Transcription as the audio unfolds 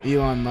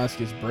Elon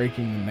Musk is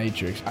breaking the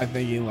Matrix. I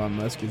think Elon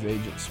Musk is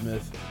Agent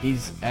Smith.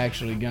 He's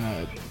actually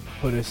gonna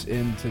put us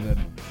into the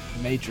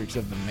Matrix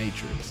of the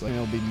Matrix. Like,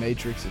 it'll be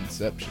Matrix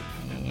Inception.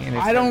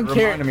 I don't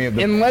care.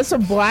 Unless a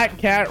black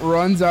cat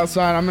runs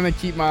outside, I'm gonna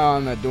keep my eye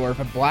on that door. If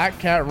a black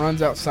cat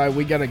runs outside,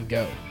 we gotta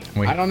go.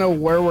 I don't know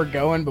where we're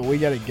going, but we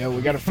gotta go.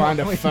 We gotta find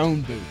a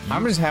phone booth.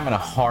 I'm just having a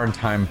hard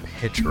time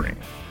picturing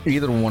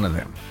either one of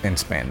them in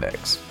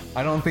spandex.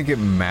 I don't think it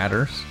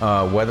matters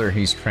whether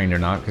he's trained or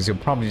not, because he'll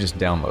probably just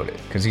download it,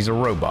 because he's a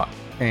robot.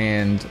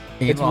 And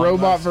it's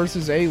robot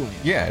versus alien.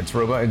 Yeah, it's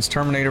robot. It's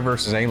Terminator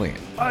versus Alien.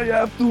 I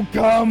have to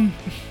come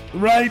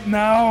right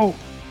now.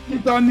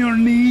 Get on your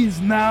knees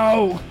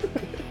now.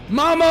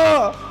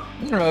 Mama!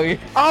 Really?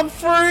 I'm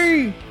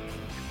free!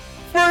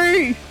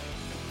 Free!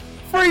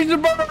 Free to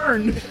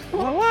burn!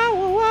 Wah, wah,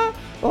 wah,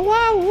 wah,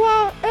 wah,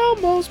 wah,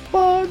 Elmo's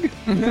plug!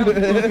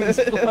 Elmo's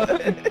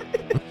plug.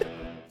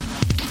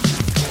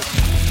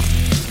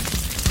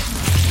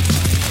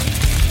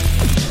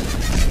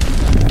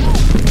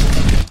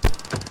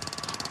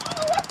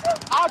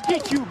 I'll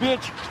get you,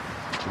 bitch!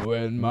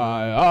 When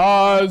my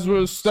eyes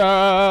were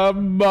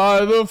stabbed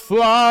by the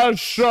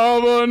flash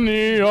of a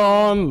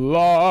neon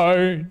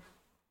light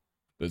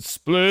that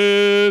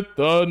split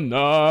the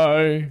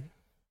night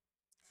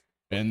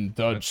and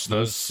touched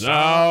the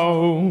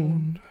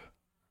sound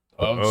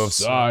of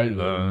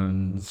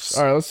silence.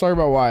 All right, let's talk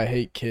about why I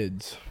hate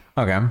kids.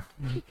 Okay.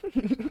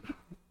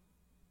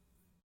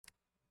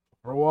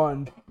 For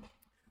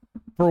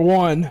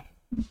one,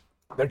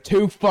 they're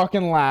too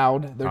fucking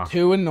loud. They're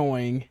too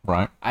annoying.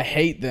 Right. I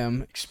hate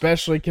them,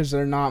 especially because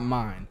they're not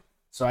mine.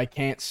 So I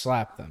can't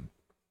slap them.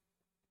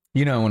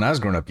 You know, when I was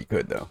growing up, you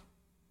could, though.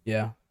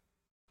 Yeah.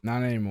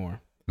 Not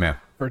anymore. Yeah.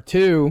 For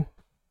two,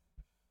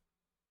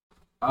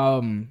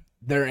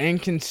 they're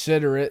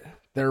inconsiderate,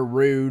 they're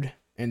rude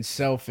and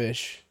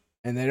selfish,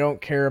 and they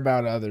don't care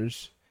about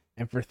others.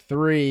 And for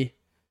three,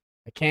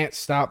 I can't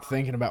stop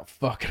thinking about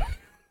fucking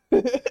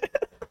them.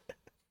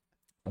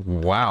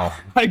 Wow.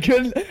 I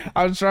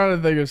was trying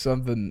to think of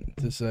something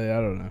to say.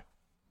 I don't know.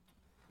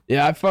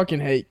 Yeah, I fucking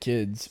hate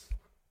kids.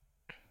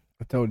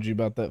 I told you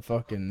about that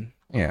fucking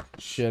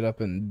shit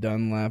up in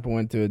Dunlap. I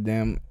went to a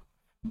damn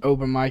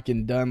open mic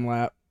in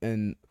Dunlap,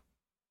 and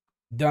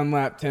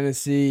Dunlap,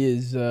 Tennessee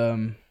is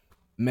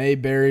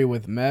Mayberry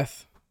with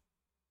meth.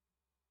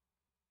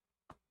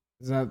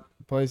 Is that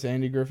the place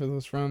Andy Griffith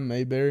was from?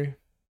 Mayberry?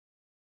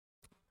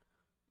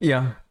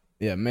 Yeah.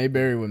 Yeah,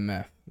 Mayberry with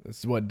meth.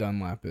 That's what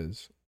Dunlap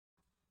is.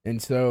 And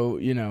so,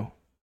 you know,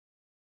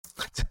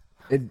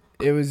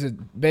 it was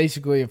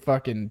basically a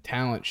fucking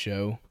talent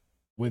show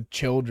with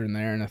children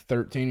there, and a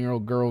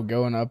 13-year-old girl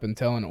going up and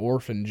telling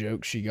orphan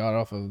jokes she got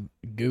off of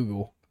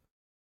Google.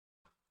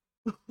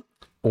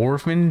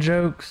 Orphan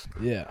jokes?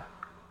 Yeah.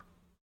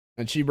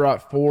 And she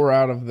brought 4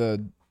 out of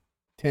the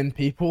 10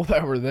 people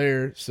that were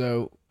there.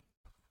 So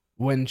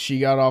when she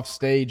got off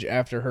stage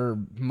after her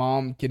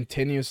mom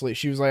continuously,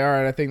 she was like, all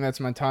right, I think that's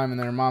my time. And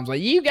then her mom's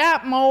like, you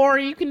got more.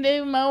 You can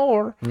do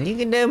more. You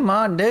can do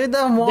more. Do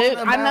the one dude,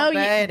 about I know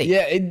daddy.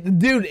 Yeah,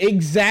 dude,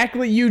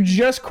 exactly. You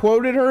just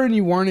quoted her and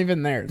you weren't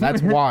even there.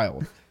 That's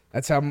wild.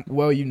 That's how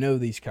well you know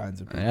these kinds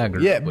of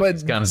people. Yeah,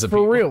 but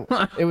for real,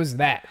 it was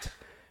that.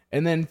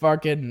 And then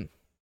fucking,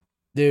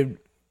 dude,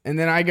 and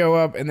then I go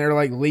up and they're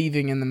like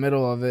leaving in the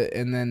middle of it.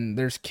 And then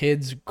there's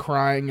kids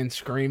crying and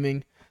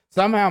screaming.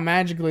 Somehow,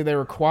 magically, they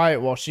were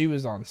quiet while she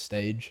was on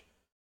stage.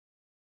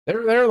 They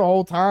were there the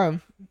whole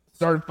time.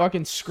 Started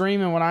fucking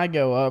screaming when I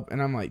go up,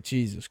 and I'm like,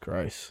 Jesus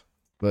Christ.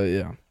 But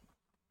yeah,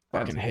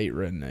 fucking hate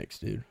rednecks,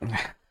 dude.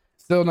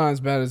 Still not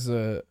as bad as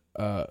a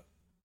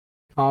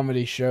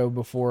comedy show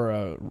before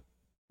a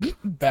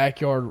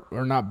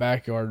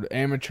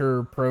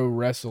amateur pro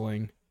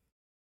wrestling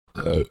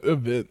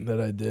event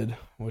that I did,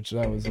 which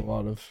that was a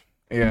lot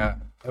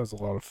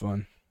of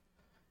fun.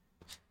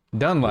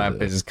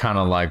 Dunlap is kind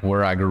of like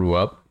where I grew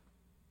up,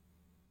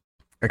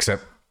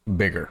 except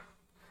bigger.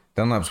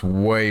 Dunlap's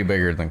way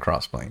bigger than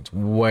Cross Plains.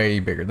 Way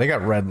bigger. They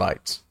got red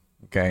lights.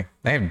 Okay.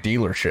 They have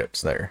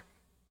dealerships there.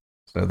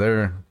 So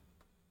they're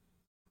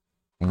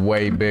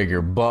way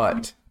bigger.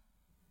 But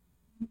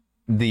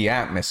the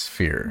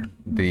atmosphere,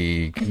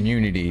 the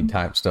community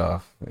type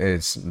stuff,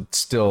 is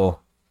still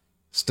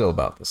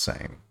about the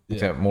same. Yeah.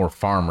 Except more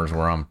farmers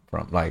where I'm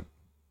from. Like,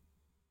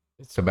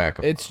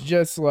 tobacco. It's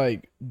just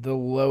like the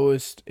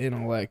lowest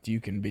intellect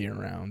you can be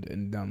around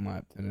in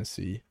Dunlap,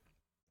 Tennessee.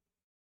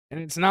 And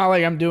it's not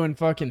like I'm doing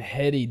fucking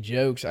heady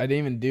jokes. I didn't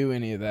even do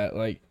any of that.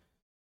 Like,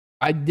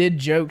 I did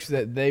jokes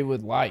that they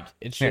would like.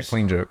 It's just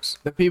clean jokes.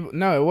 The people,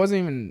 no, it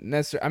wasn't even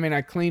necessary. I mean,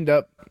 I cleaned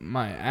up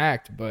my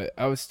act, but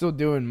I was still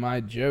doing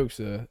my jokes,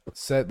 a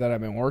set that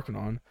I've been working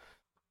on.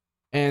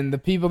 And the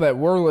people that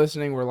were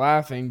listening were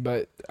laughing,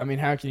 but I mean,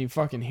 how can you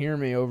fucking hear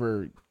me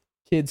over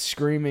kids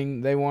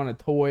screaming they want a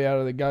toy out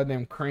of the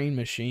goddamn crane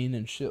machine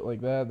and shit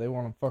like that? They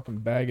want a fucking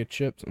bag of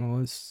chips and all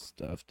this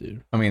stuff,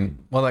 dude. I mean,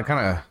 well, that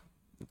kind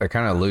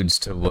of alludes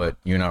to what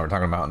you and I were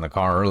talking about in the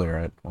car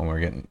earlier when we were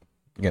getting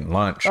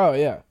lunch. Oh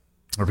yeah.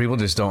 Where people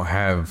just don't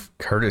have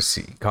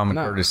courtesy, common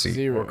courtesy,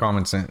 zero. or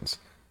common sense.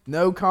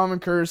 no common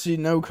courtesy,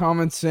 no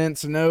common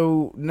sense,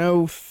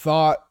 no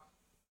thought,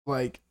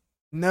 like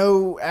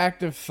no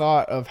active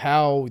thought of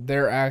how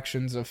their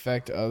actions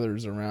affect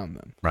others around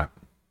them. Right.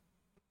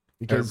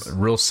 Because they're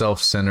real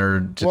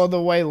self-centered. Well,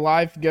 the way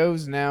life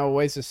goes now, the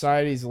way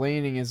society's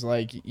leaning is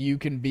like you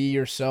can be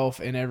yourself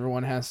and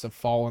everyone has to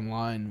fall in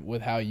line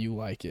with how you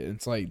like it.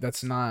 It's like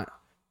that's not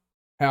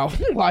how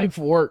life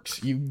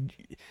works.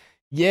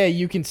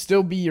 You can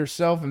still be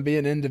yourself and be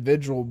an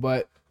individual,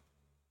 but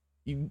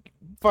you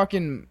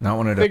fucking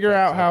figure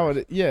out how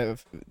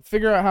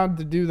figure out how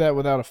to do that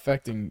without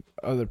affecting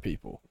other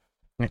people.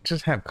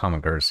 Just have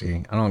common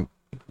courtesy.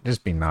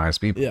 Just be nice,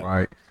 be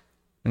polite.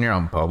 When you're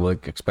out in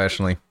public,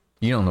 especially,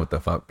 you don't know what the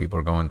fuck people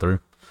are going through.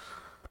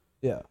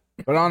 Yeah.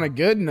 But on a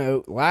good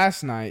note,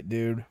 last night,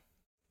 dude,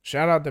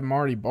 shout out to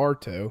Marty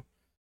Bartow.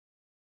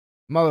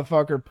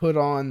 Motherfucker put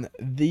on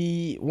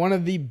one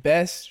of the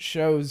best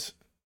shows,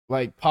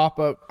 like pop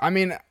up. I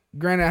mean,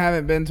 granted, I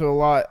haven't been to a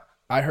lot.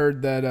 I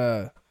heard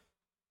that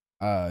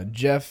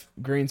Jeff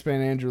Greenspan,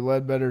 Andrew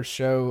Ledbetter's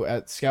show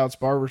at Scout's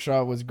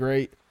Barbershop was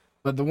great.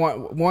 But the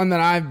one that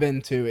I've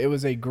been to, it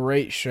was a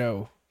great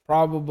show.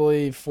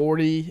 Probably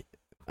 40,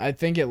 I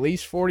think at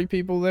least 40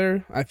 people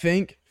there, I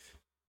think.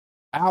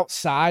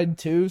 Outside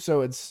too,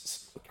 so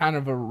it's kind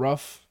of a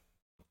rough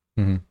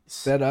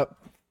setup,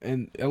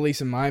 and at least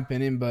in my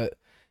opinion,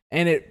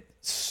 and it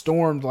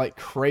stormed like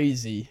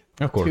crazy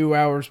 2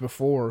 hours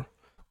before.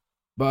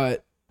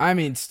 But I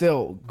mean,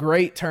 still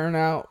great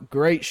turnout,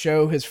 great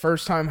show. His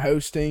first time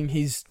hosting.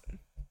 He's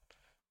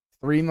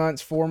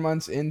 4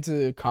 months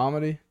into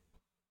comedy.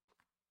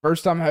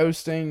 First time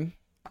hosting,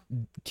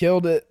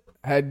 killed it.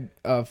 Had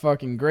a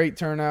fucking great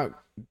turnout.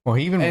 Well,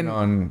 he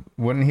even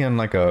wasn't he on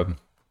like a...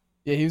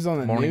 Yeah, he was on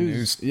the morning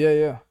news.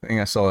 Yeah. I think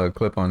I saw a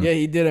clip on... Yeah,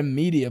 he did a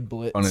media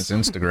blitz on his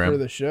Instagram for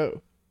the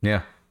show.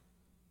 Yeah.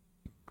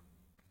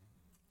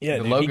 Yeah,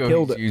 the dude, logo he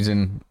killed he's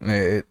using,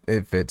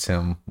 it fits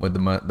him with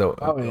the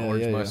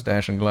orange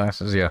mustache and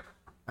glasses. Yeah.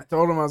 I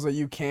told him, I was like,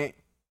 you can't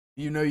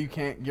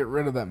get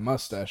rid of that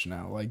mustache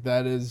now. Like,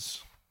 that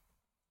is...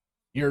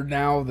 You're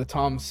now the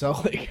Tom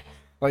Selleck.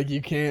 Like,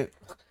 you can't...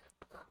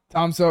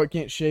 Tom Selleck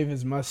can't shave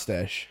his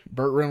mustache.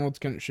 Burt Reynolds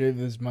couldn't shave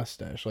his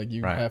mustache. Like,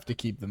 you have to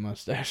keep the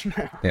mustache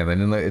now. Yeah, they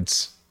didn't.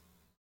 It's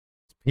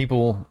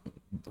people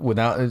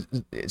without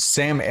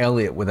Sam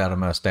Elliott without a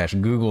mustache.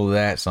 Google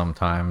that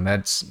sometime.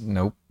 That's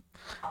nope.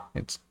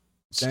 It's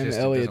Sam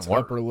Elliott's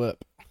upper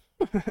lip.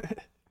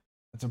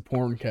 That's a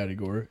porn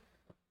category.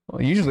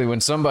 Well, usually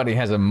when somebody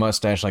has a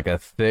mustache, like a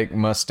thick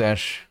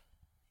mustache,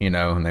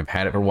 and they've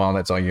had it for a while,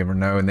 that's all you ever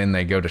know. And then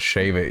they go to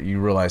shave it,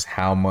 you realize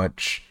how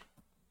much.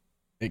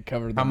 It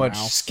covered how much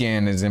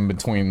skin is in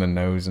between the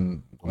nose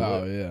and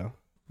oh yeah,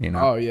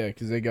 oh yeah,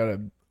 because they got a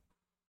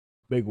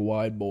big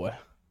wide boy.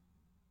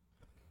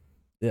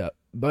 Yeah,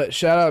 but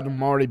shout out to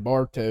Marty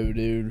Bartow,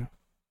 dude.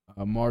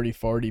 Marty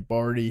Farty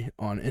Barty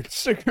on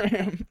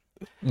Instagram.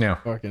 Yeah,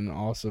 fucking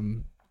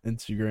awesome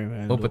Instagram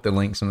handle. We'll put the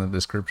links in the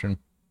description.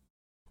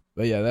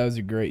 But yeah, that was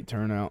a great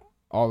turnout.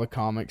 All the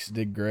comics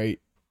did great.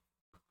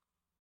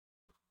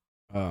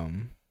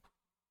 Even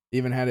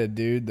had a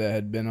dude that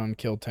had been on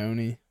Kill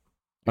Tony.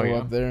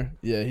 Up there.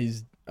 Yeah,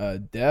 he's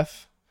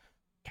deaf.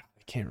 God,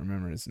 I can't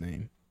remember his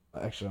name.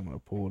 Actually, I'm going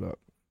to pull it up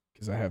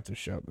because I have to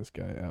shout this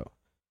guy out.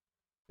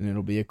 And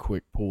it'll be a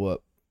quick pull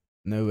up.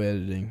 No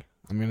editing.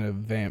 I'm going to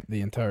vamp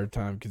the entire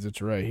time because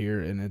it's right here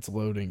and it's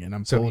loading and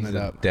I'm pulling it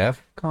up.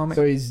 Deaf comic?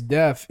 So he's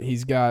deaf.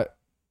 He's got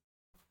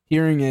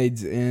hearing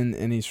aids in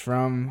and he's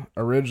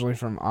originally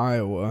from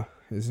Iowa.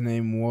 His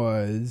name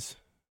was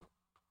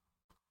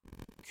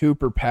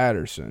Cooper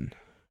Patterson.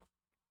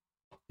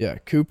 Yeah,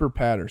 Cooper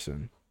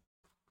Patterson.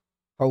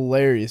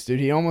 Hilarious, dude.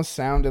 He almost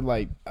sounded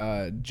like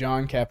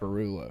John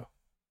Caparulo.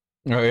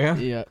 Oh, yeah?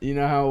 Yeah. You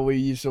know how we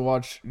used to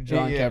watch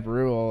John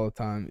Caparulo all the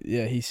time?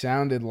 Yeah, he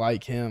sounded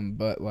like him,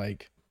 but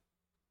like,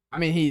 I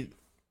mean,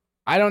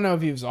 I don't know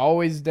if he was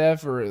always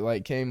deaf or it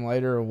like came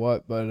later or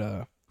what,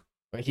 but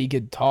like he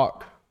could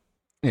talk.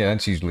 Yeah,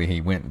 that's usually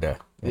he went deaf.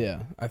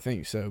 Yeah, I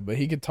think so. But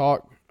he could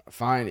talk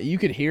fine. You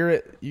could hear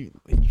it. You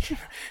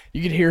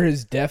could hear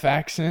his deaf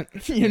accent,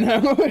 They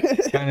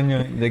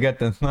got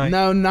the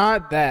No,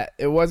 not that.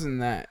 It wasn't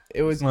that.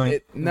 It was not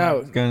that at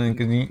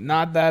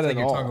all.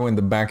 You're talking in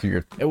the back of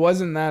your. It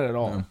wasn't that at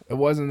all. No. It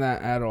wasn't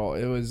that at all.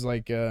 It was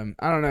like I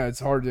don't know. It's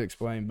hard to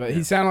explain, but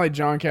he sounded like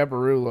John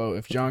Caparulo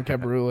if John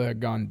Caparulo had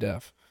gone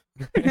deaf.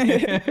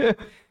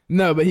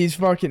 No, but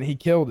he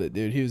killed it,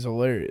 dude. He was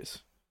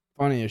hilarious,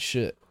 funny as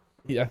shit.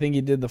 I think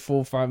he did the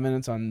full 5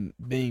 minutes on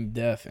being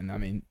deaf, and I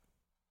mean.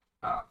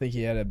 I think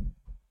he had a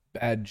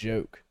bad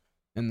joke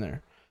in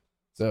there.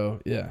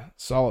 So, yeah,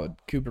 solid.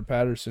 Cooper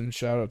Patterson,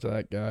 shout out to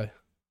that guy.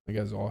 That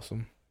guy's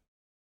awesome.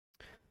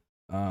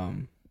 Yeah,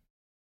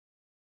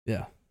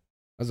 that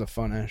was a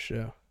fun-ass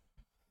show.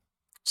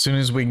 As soon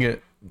as we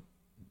get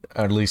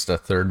at least a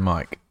third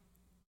mic,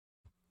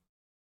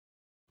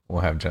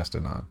 we'll have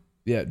Justin on.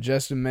 Yeah,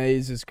 Justin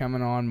Mays is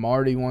coming on.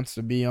 Marty wants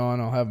to be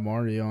on. I'll have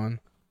Marty on.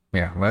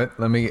 Yeah,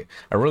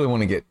 I really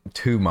want to get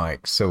 2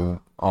 mics,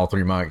 so all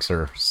 3 mics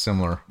are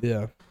similar.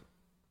 Yeah.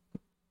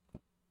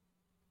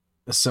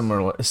 a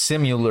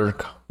similar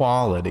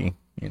quality,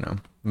 you know.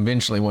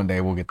 Eventually one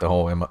day we'll get the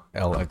whole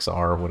LXR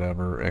or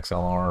whatever,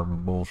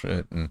 XLR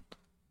bullshit and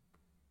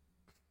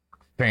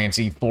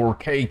fancy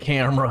 4K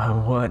camera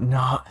and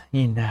whatnot,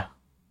 you know.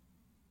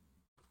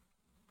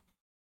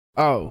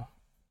 Oh.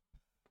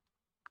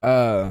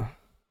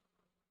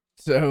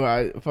 So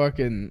I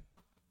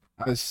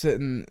was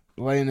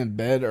laying in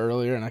bed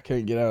earlier and I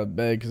couldn't get out of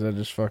bed because I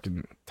just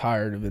fucking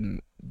tired of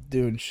been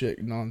doing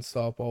shit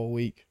nonstop all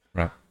week.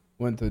 Right.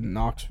 Went to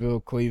Knoxville,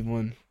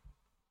 Cleveland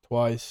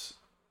twice.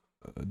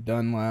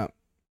 Dunlap.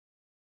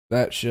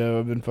 That show,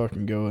 I've been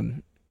fucking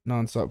going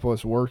nonstop,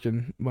 plus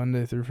working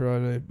Monday through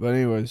Friday. But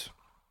anyways,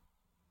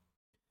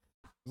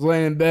 I was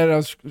laying in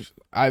bed.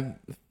 I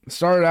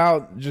started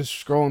out just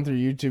scrolling through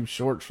YouTube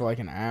Shorts for like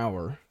an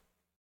hour,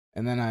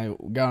 and then I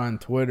got on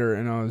Twitter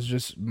and I was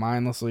just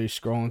mindlessly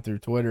scrolling through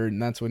Twitter, and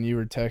that's when you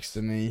were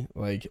texting me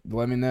like,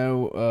 "Let me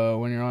know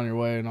when you're on your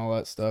way" and all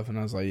that stuff. And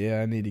I was like,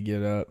 "Yeah, I need to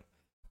get up."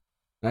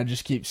 And I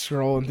just keep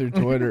scrolling through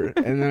Twitter,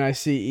 and then I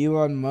see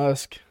Elon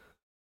Musk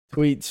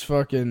tweets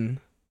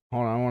fucking.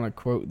 Hold on, I want to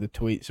quote the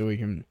tweet so we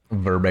can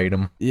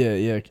verbatim. Yeah,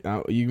 you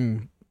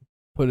can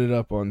put it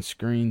up on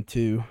screen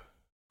too.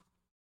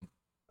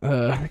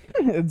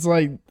 It's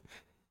like,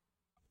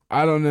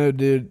 I don't know,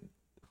 dude.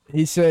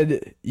 He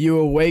said, "You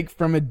awake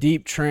from a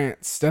deep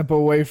trance, step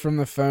away from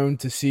the phone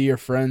to see your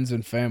friends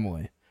and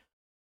family."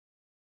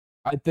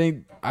 I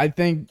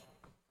think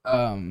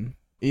Elon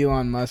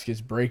Musk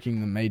is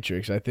breaking the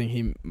matrix. I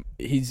think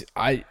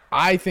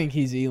I think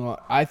he's Elon.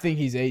 I think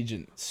he's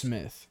Agent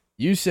Smith.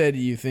 You said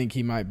you think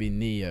he might be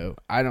Neo.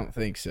 I don't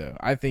think so.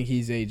 I think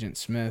he's Agent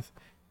Smith,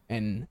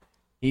 and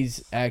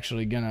he's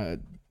actually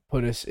gonna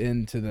put us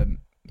into the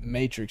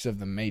matrix of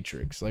the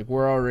matrix. Like,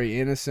 we're already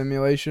in a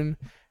simulation,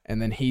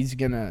 and then he's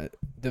gonna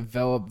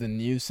develop the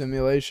new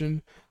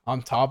simulation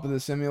on top of the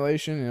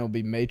simulation, and it'll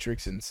be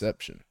Matrix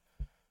Inception.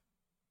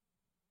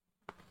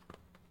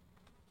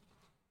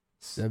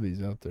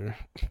 Sebby's out there.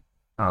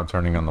 Oh,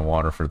 turning on the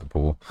water for the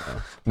pool.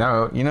 Oh.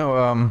 No, you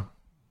know,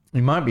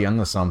 you might be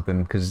onto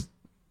something, because...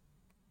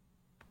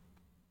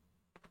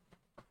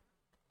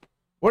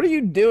 What are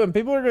you doing?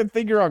 People are going to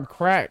think you're on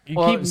crack. You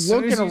keep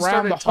looking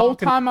around. The whole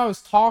time I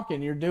was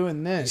talking, you're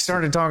doing this. You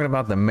started talking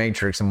about the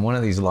Matrix, and one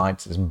of these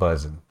lights is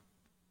buzzing.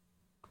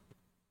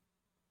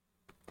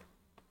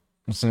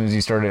 As soon as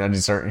you started, I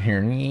just started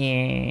hearing...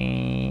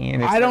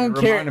 And I don't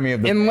care.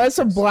 Unless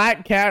a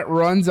black cat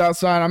runs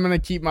outside, I'm going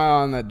to keep my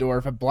eye on that door.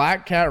 If a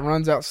black cat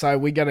runs outside,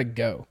 we got to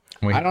go.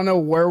 I don't know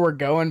where we're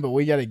going, but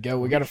we got to go.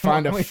 We got to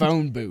find a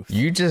phone booth.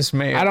 You just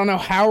made... I don't know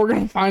how we're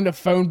going to find a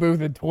phone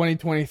booth in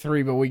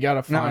 2023, but we got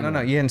to find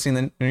No. You haven't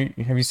seen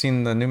Have you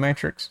seen the new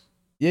Matrix?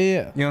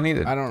 Yeah. You don't need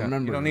it. I don't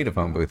remember. You don't need a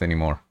phone booth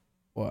anymore.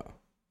 What?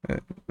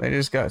 They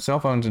just got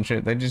cell phones and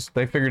shit. They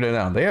figured it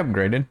out. They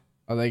upgraded.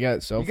 Oh, they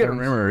got cell phones? You got to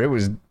remember, it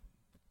was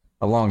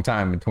a long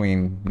time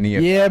between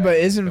Neo... Yeah, but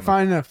isn't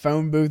finding a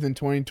phone booth in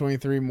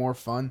 2023 more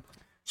fun?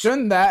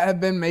 Shouldn't that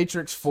have been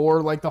Matrix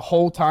 4? Like, the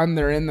whole time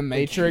they're in the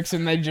Matrix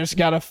and they just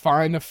got to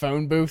find a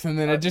phone booth and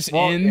then it just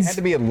ends? It had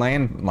to be a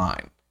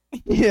landline.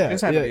 Yeah. It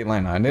just had to be a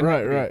landline. It didn't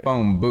have to be a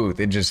phone booth.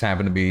 It just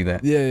happened to be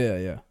that.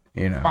 Yeah.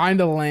 You know. Find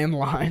a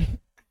landline.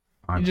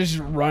 You're just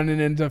running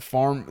into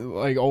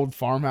old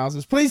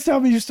farmhouses. Please tell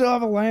me you still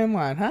have a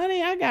landline.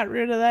 Honey, I got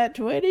rid of that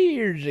 20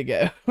 years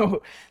ago.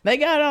 They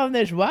got on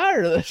this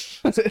wireless.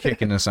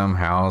 Kick into some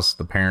house.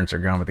 The parents are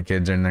gone, but the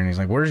kids are in there. And he's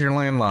like, "Where's your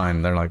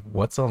landline?" They're like,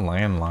 "What's a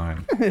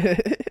landline?"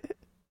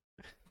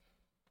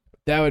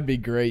 That would be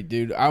great,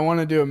 dude. I want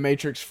to do a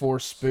Matrix 4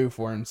 spoof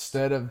where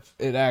instead of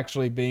it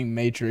actually being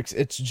Matrix,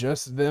 it's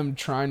just them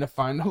trying to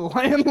find a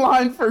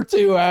landline for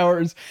 2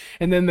 hours.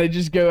 And then they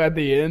just go at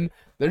the end.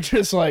 They're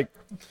just like...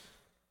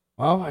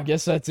 Well, I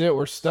guess that's it.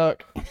 We're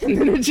stuck. And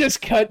then it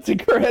just cut to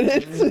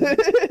credits.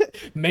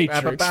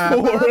 Matrix 4.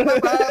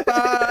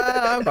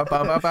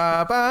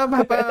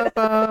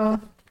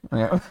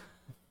 Yeah.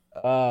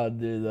 Oh,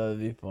 dude, that would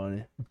be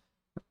funny.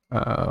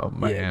 Oh,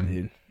 man. Yeah,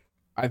 dude.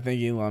 I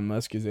think Elon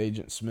Musk is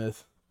Agent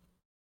Smith.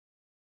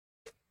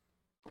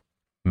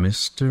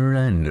 Mr.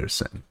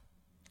 Anderson.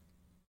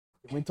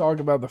 Can we talk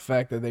about the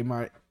fact that they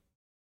might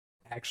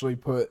actually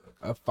put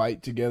a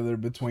fight together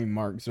between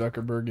Mark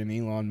Zuckerberg and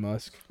Elon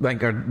Musk?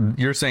 Like,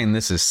 you're saying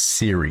this is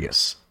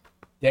serious?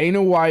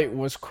 Dana White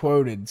was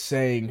quoted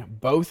saying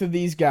both of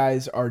these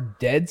guys are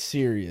dead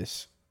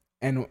serious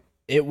and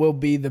it will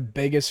be the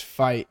biggest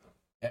fight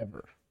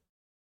ever.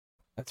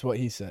 That's what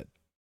he said.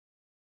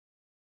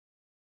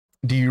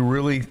 Do you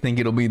really think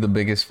it'll be the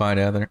biggest fight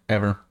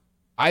ever?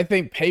 I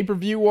think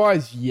pay-per-view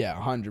wise, yeah,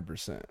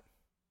 100%.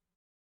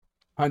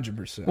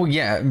 100%. Well,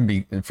 yeah, it'd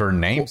be for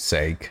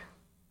namesake.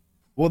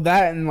 Well,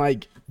 that and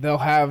like they'll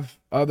have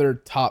other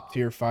top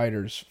tier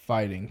fighters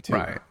fighting too.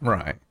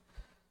 Right.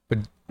 But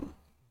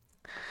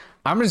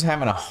I'm just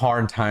having a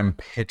hard time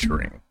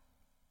picturing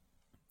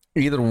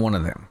either one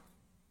of them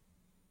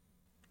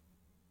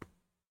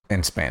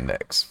in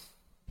spandex.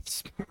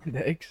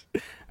 Spandex?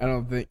 I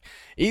don't think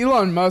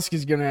Elon Musk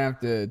is gonna have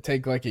to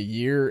take like a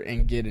year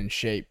and get in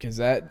shape because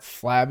that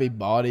flabby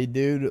body,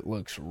 dude,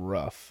 looks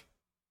rough.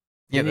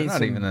 Yeah, they're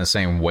not even in the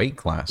same weight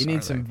class. He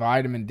needs some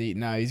vitamin D.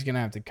 No, he's going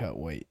to have to cut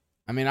weight.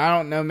 I mean, I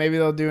don't know. Maybe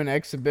they'll do an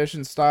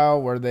exhibition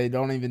style where they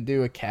don't even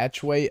do a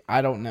catch weight.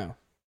 I don't know.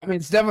 I mean,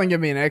 it's definitely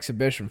going to be an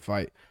exhibition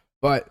fight.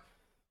 But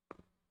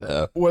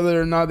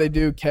whether or not they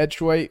do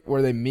catch weight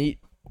where they meet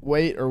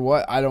weight or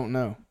what, I don't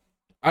know.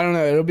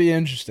 It'll be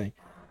interesting.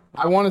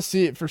 I want to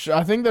see it for sure.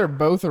 I think they're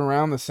both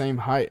around the same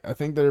height. I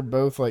think they're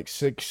both like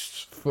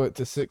 6 foot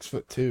to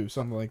 6'2",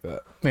 something like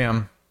that.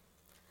 Yeah.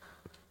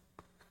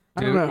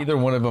 Do either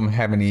one of them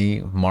have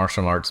any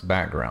martial arts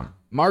background?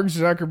 Mark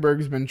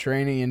Zuckerberg's been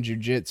training in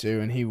jiu-jitsu,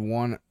 and he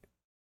won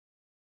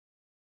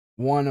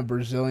a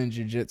Brazilian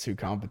jiu-jitsu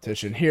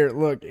competition.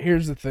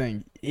 Here's the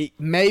thing.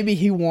 Maybe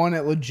he won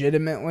it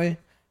legitimately.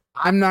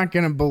 I'm not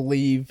going to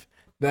believe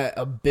that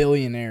a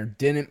billionaire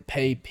didn't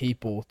pay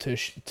people to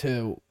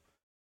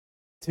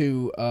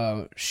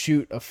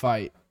shoot a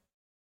fight,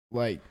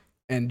 like,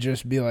 and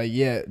just be like,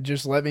 yeah,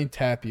 just let me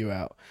tap you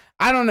out.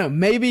 I don't know.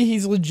 Maybe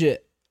he's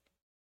legit.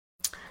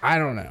 I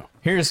don't know.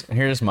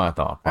 Here's my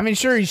thought. I mean,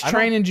 sure, he's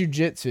training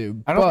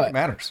jiu-jitsu. I don't think it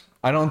matters.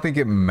 I don't think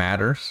it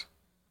matters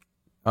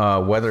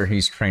whether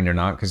he's trained or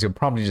not, because he'll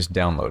probably just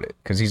download it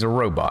because he's a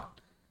robot.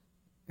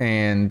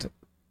 And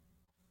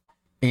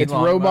it's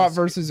robot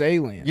versus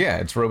alien. Yeah,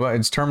 it's robot.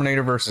 It's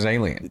Terminator versus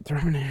Alien.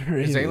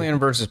 It's Alien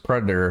versus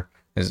Predator.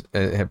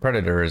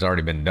 Predator has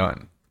already been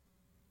done,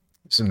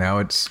 so now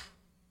it's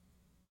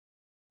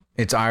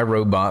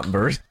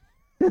iRobot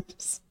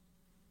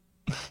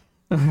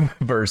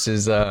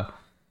versus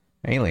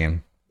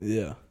Alien.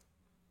 Yeah,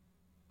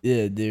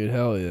 dude,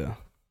 hell yeah!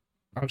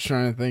 I was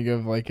trying to think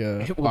of like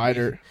a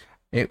fighter.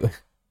 It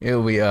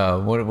will be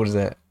what is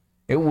that?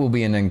 It will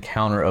be an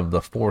encounter of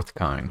the fourth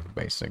kind,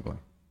 basically.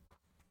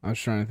 I was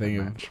trying to think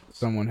of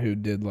someone who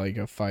did like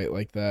a fight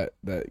like that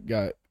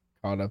got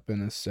caught up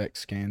in a sex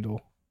scandal.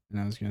 And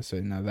I was going to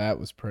say, no, that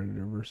was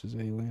Predator versus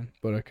Alien,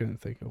 but I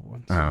couldn't think of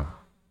one. So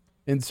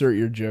insert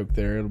your joke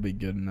there. It'll be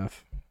good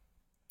enough.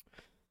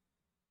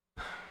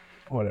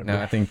 Whatever. No,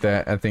 I think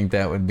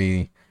that would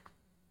be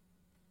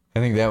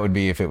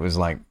if it was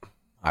like,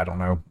 I don't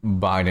know,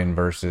 Biden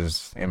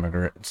versus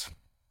immigrants.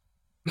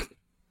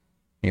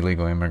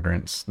 Illegal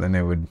immigrants, then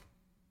it would.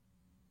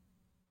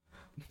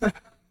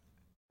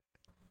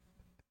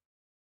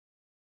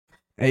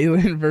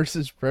 Alien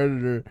versus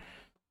Predator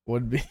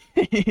would be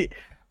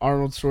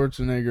Arnold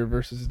Schwarzenegger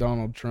versus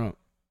Donald Trump.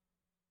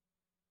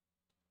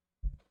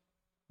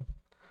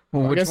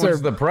 Well, which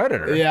one's the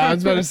Predator? Yeah, I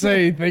was about to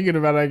say, thinking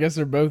about it, I guess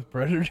they're both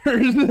predators.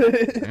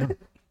 Yeah.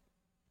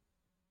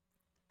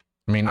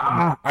 I mean,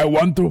 I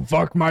want to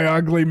fuck my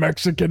ugly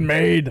Mexican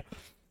maid.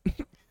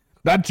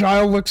 That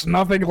child looks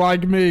nothing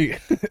like me.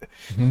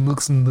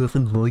 Looks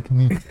nothing like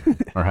me.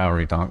 Or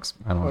however he talks.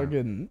 I don't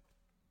know.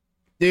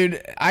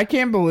 Dude, I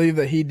can't believe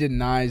that he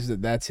denies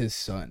that that's his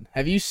son.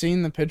 Have you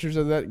seen the pictures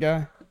of that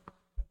guy?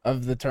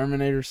 Of the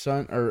Terminator's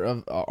son? Or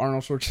of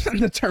Arnold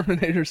Schwarzenegger, the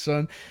Terminator's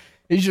son?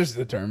 He's just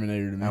the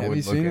Terminator to me. Have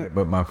you seen it?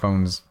 But my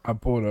phone's... I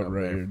pulled it up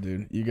right here,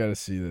 dude. You got to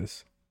see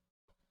this.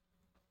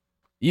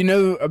 You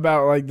know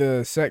about, like,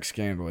 the sex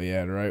scandal he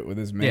had, right? With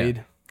his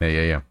maid?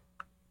 Yeah.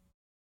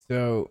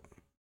 So...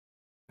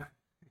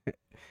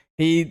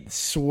 he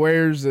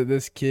swears that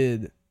this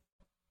kid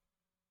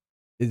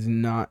is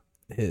not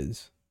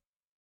his.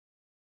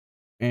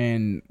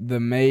 And the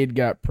maid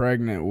got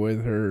pregnant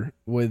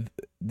with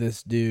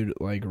this dude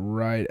like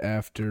right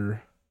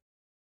after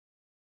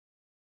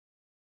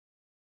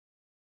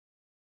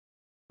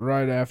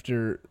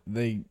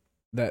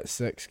that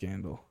sex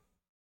scandal.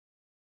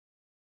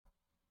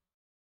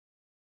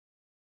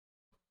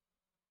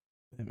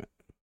 Damn it.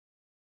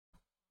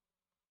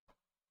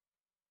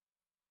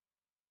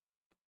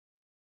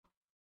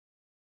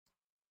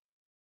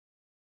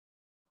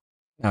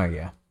 Oh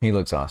yeah, he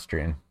looks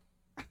Austrian.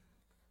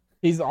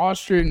 He's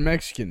Austrian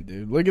Mexican,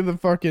 dude. Look at the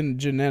fucking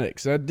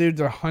genetics. That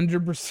dude's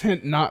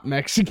 100% not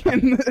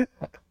Mexican.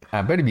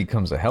 I bet he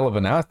becomes a hell of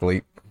an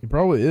athlete. He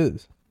probably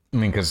is. I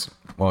mean, because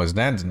his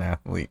dad's an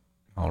athlete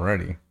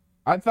already.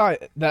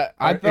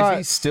 Is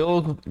he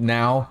still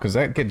now? Because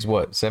that kid's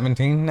what,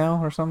 17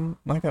 now or something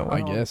like that?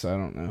 I guess, I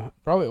don't know.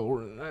 Probably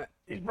older than that.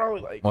 He's probably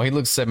like... Well, he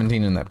looks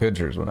 17 in that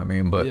picture is what I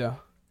mean, but... Yeah.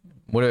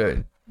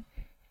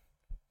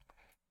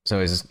 So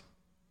is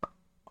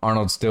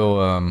Arnold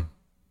still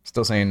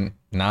saying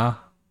nah?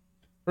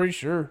 Pretty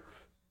sure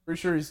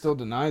he still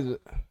denies it.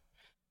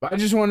 But I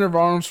just wonder if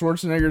Arnold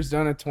Schwarzenegger's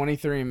done a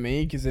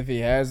 23andMe, because if he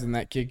has, then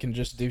that kid can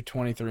just do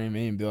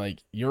 23andMe and be like,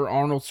 you're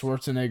Arnold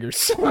Schwarzenegger's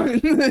son.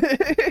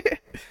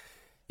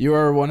 You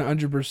are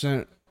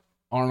 100%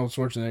 Arnold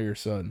Schwarzenegger's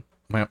son.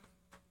 Yep.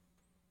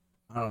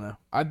 I don't know.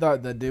 I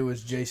thought that dude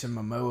was Jason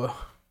Momoa.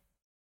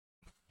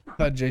 I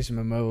thought Jason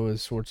Momoa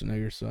was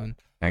Schwarzenegger's son.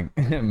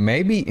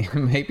 Maybe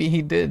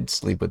he did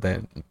sleep with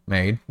that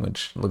maid,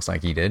 which looks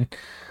like he did.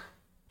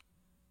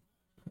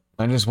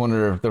 I just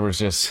wonder if there was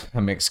just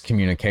a mixed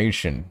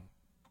communication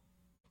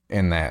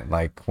in that,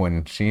 like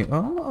when she,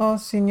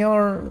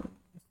 Senor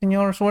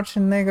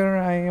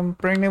Schwarzenegger, I am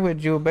pregnant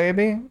with you,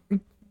 baby.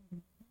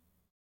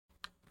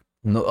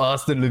 No,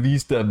 hasta la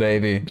vista,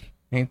 baby.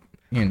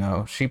 you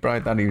know, she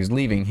probably thought he was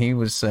leaving. He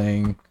was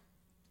saying,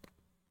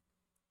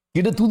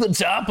 "Get it to the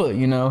chopper,"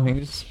 you know. He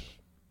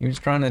was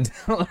trying to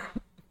tell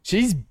her.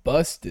 She's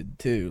busted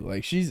too.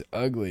 Like, she's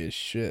ugly as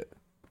shit.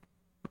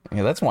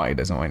 Yeah, that's why he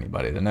doesn't want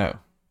anybody to know.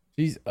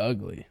 She's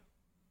ugly.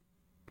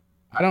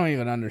 I don't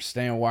even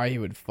understand why he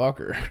would fuck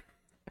her.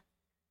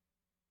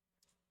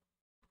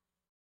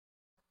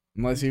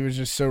 Unless he was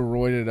just so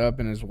roided up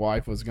and his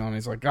wife was gone.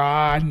 He's like,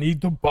 I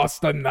need to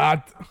bust a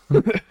nut.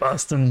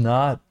 Bust a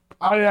nut.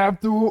 I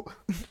have to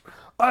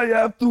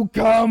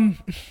come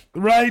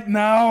right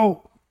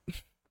now.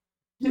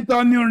 Get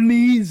on your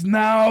knees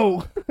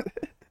now.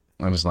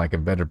 I just like a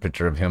better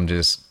picture of him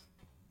just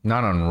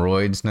not on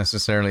roids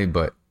necessarily,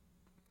 but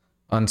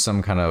on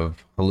some kind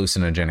of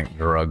hallucinogenic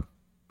drug.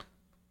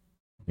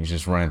 He's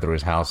just running through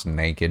his house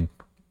naked.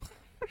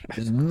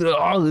 And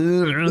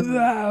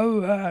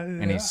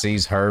he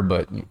sees her,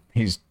 but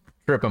he's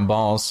tripping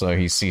balls, so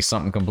he sees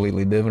something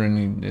completely different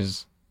and he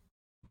just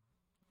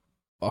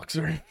fucks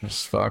her.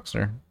 Just fucks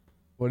her.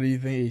 What do you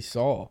think he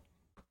saw?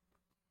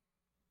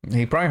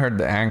 He probably heard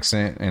the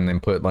accent and then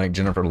put like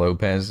Jennifer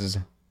Lopez's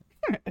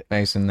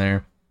face in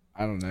there.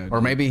 I don't know. Or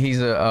dude. maybe he's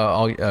a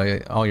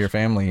all your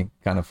family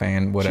kind of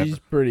fan. Whatever. She's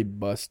pretty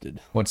busted.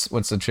 What's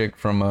the chick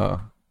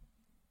from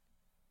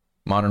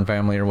Modern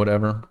Family or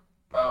whatever?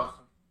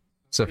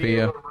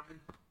 Sophia.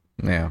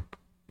 Yeah.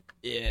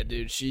 Yeah,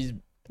 dude.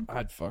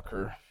 I'd fuck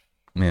her.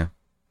 Yeah.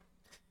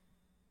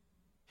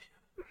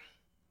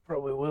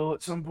 Probably will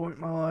at some point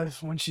in my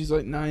life when she's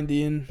like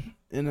 90 and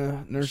in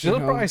a nursing She'll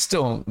home. probably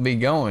still be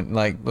going.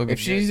 Like, look, if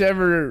she's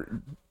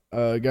ever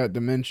got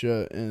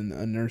dementia in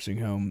a nursing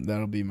home,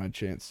 that'll be my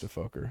chance to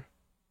fuck her.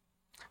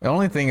 The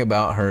only thing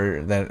about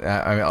her that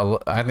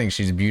I think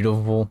she's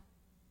beautiful,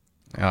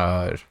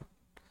 and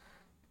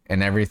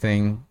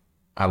everything.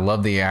 I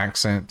love the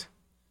accent.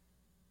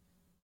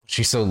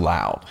 She's so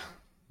loud.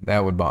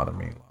 That would bother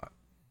me a lot.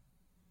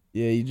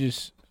 Yeah, you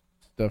just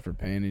stuff her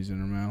panties in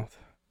her mouth.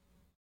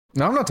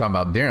 No, I'm not talking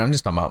about during. I'm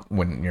just talking about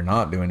when you're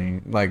not doing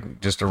any, like,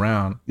 just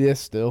around. Yeah,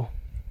 still.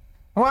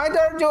 Why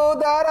don't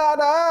you da da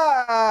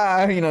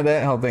da? You know,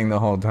 that whole thing the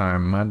whole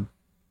time. I'd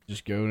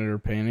just go into her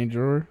panty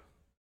drawer,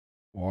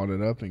 wad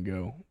it up, and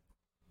go,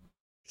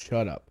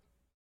 shut up.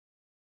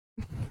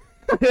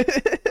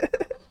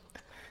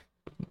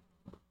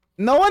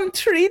 No one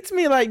treats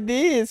me like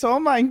this. Oh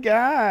my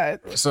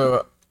God.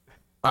 So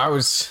I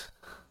was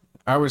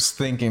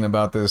thinking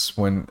about this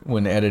when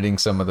editing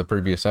some of the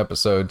previous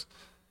episodes.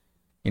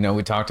 You know,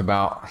 we talked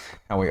about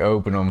how we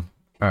open them.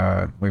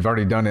 We've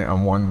already done it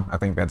on one. I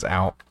think that's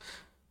out.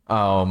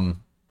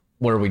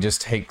 Where we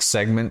just take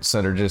segments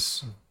that are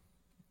just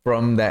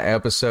from that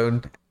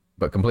episode,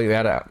 but completely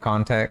out of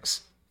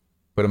context.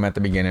 Put them at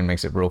the beginning,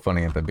 makes it real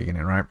funny at the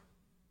beginning, right?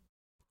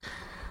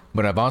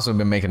 But I've also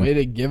been making... Way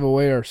to give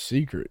away our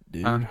secret,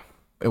 dude.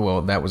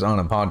 Well, that was on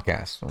a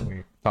podcast. So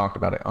we talked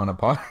about it on a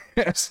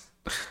podcast.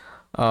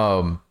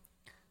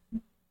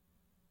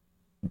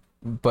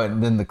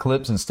 But then the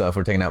clips and stuff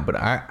were taken out. But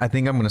I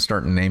think I'm going to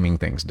start naming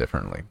things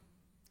differently.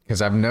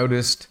 Because I've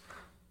noticed,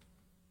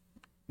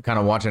 kind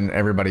of watching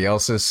everybody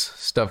else's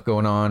stuff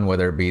going on,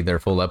 whether it be their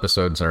full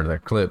episodes or their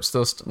clips.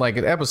 Those, like,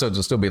 episodes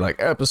will still be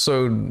like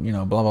episode, you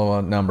know, blah, blah,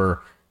 blah,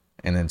 number,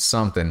 and then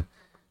something.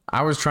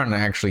 I was trying to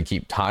actually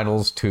keep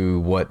titles to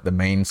what the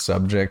main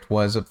subject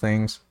was of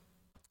things.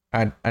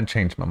 I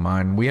changed my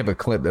mind. We have a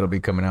clip that'll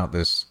be coming out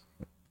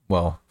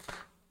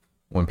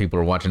when people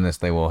are watching this,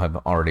 they will have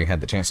already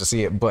had the chance to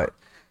see it. But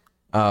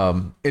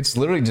it's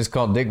literally just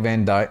called Dick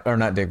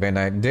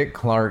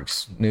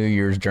Clark's New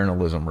Year's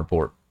Journalism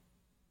Report.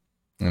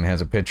 And it has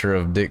a picture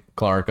of Dick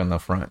Clark on the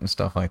front and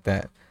stuff like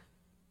that.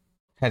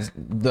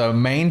 The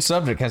main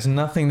subject has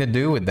nothing to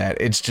do with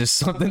that. It's just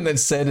something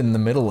that's said in the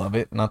middle of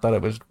it, and I thought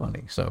it was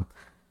funny. So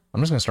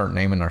I'm just gonna start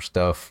naming our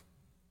stuff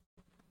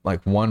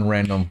like one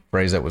random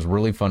phrase that was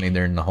really funny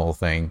during the whole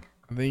thing.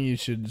 I think you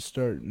should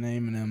start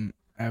naming them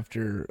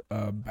after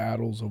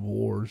battles of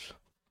wars,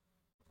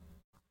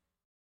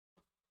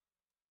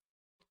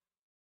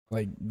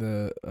 like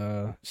the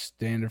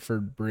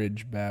Standiford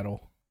Bridge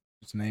battle.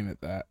 Just name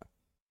it that.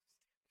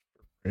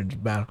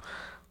 Bridge battle.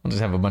 We'll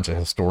just have a bunch of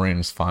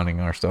historians finding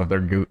our stuff.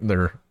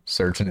 They're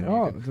searching it.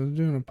 Oh, they're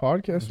doing a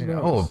podcast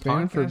about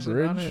Stanford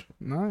Bridge.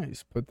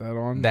 Nice. Put that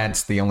on.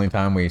 That's the only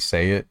time we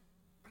say it.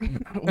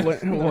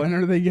 when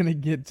are they gonna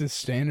get to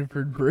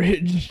Stanford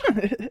Bridge?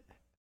 I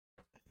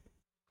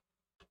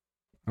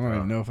don't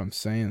even know if I'm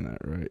saying that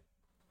right.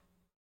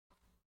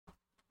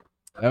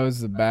 That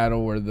was the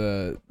battle where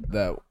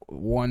that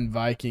one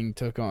Viking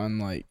took on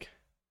like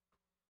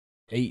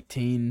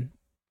 18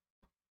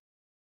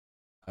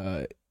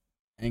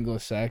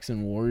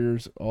 Anglo-Saxon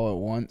warriors all at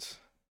once.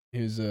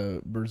 He was a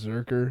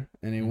berserker,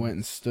 and he went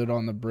and stood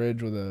on the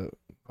bridge with a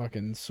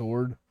fucking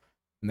sword,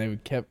 and they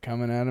kept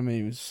coming at him, and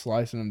he was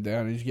slicing them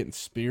down. He was getting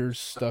spears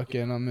stuck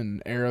in him,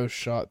 and arrows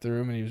shot through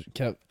him, and he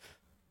kept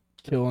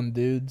killing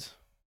dudes.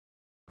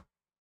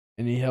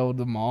 And he held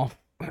them off.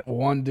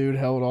 One dude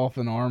held off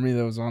an army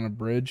that was on a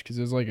bridge, because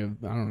it was like a,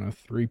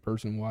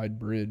 3-person wide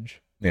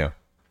bridge. Yeah.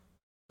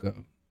 So,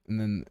 and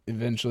then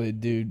eventually a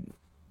dude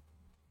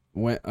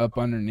went up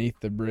underneath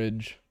the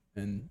bridge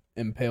and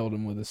impaled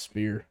him with a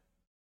spear.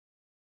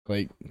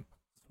 Like,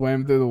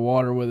 swam through the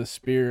water with a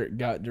spear,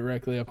 got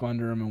directly up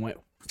under him and went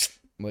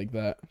like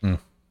that.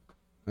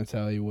 That's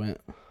how he went.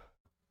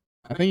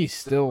 I think he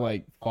still,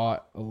 like,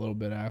 fought a little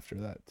bit after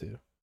that, too.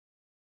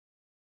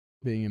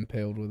 Being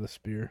impaled with a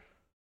spear.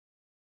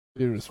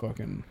 Dude was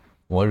fucking...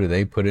 What do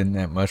they put in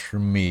that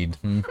mushroom mead?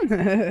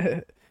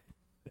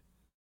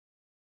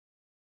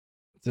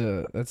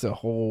 That's a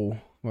whole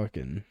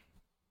fucking...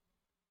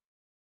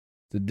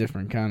 It's a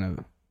different kind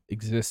of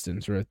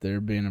existence right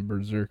there, being a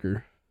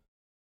berserker.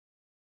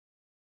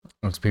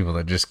 It's people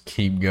that just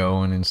keep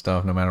going and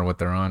stuff no matter what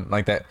they're on.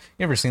 Like that,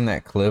 you ever seen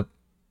that clip?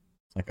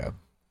 Like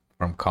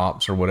from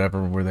Cops or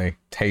whatever, where they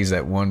tase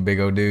that one big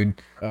old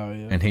dude. Oh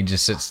yeah. And he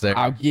just sits there.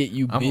 I'll get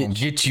you, bitch. I'm gonna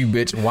get you,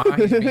 bitch. Why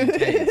is he being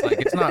tased? Like,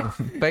 it's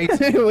not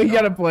basic. We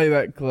gotta play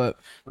that clip.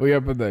 We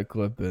gotta put that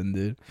clip in,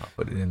 dude. I'll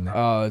put it in there.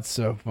 Oh, it's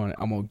so funny.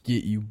 I'm gonna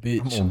get you,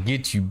 bitch. I'm gonna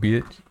get you,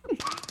 bitch.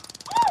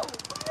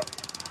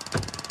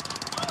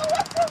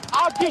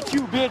 I'll get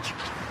you, bitch.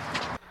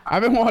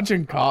 I've been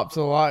watching Cops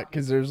a lot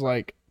because there's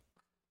like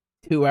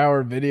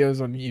 2-hour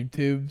videos on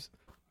YouTubes.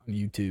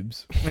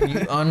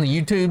 On the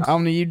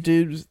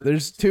YouTubes,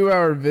 there's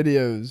 2-hour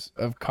videos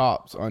of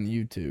Cops on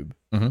YouTube.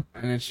 And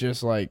it's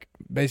just like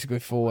basically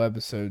full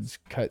episodes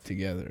cut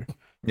together.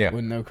 Yeah.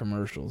 With no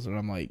commercials. And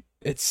I'm like,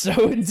 it's so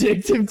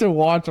addictive to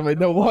watch. I'm like,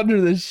 no wonder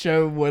this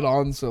show went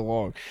on so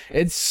long.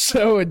 It's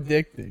so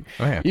addicting.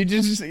 Oh,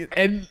 yeah.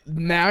 And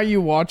now you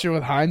watch it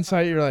with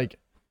hindsight, you're like,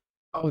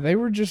 oh, they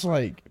were just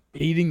like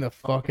beating the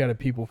fuck out of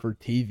people for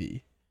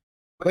TV.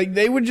 Like,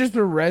 they would just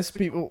arrest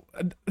people.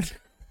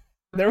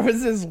 There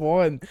was this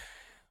one.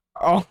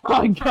 Oh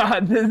my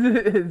god, this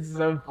is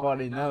so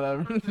funny now that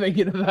I'm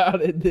thinking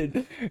about it,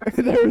 dude.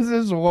 There was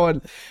this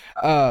one.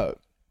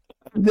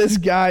 This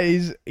guy,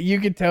 you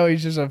could tell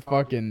he's just a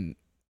fucking,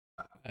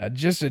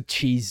 just a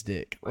cheese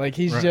dick. Like,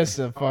 he's just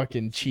a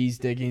fucking cheese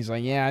dick. He's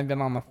like, yeah, I've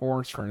been on the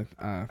force for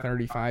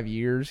 35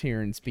 years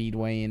here in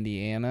Speedway,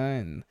 Indiana,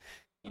 and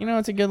you know,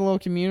 it's a good little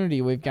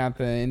community. We've got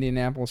the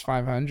Indianapolis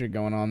 500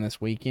 going on this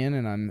weekend,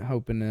 and I'm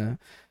hoping to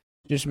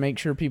just make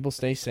sure people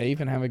stay safe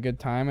and have a good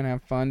time and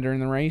have fun during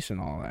the race and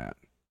all that.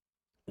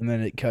 And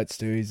then it cuts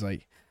to, he's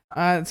like,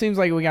 it seems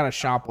like we got a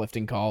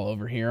shoplifting call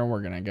over here.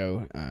 We're going to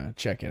go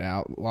check it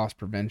out. Loss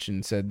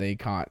Prevention said they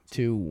caught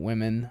 2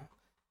 women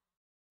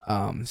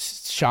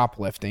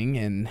shoplifting,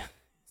 and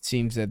it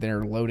seems that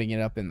they're loading it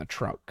up in the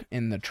trunk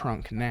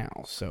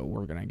now. So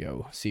we're going to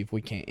go see if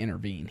we can't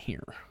intervene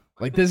here.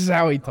 Like, this is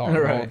how he talked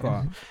the whole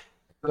time.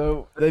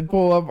 So they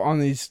pull up on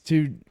these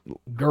 2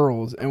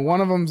 girls, and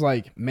one of them's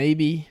like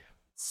maybe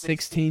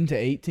 16 to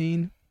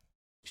 18.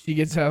 She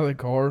gets out of the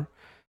car.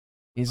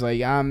 He's like,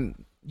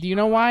 do you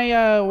know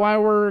why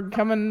we're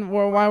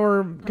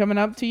coming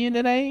up to you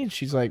today? And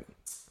she's like,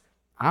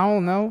 I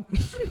don't know.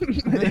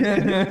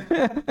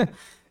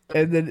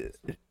 And then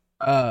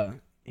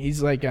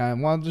he's like,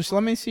 well, just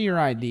let me see your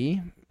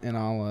ID. And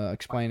I'll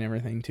explain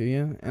everything to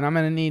you. And I'm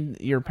going to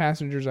need your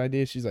passenger's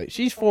ID. She's like,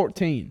 she's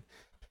 14.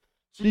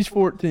 She's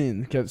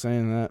 14. Kept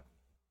saying that.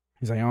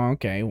 He's like, oh,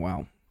 okay,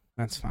 well,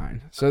 that's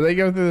fine. So they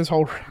go through this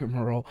whole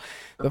rigmarole.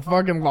 The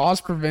fucking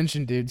loss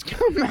prevention dudes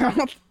come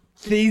out.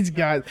 These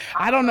guys,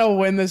 I don't know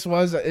when this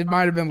was. It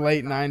might have been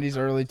late 90s,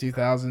 early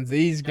 2000s.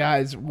 These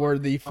guys were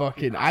the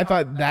fucking... I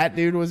thought that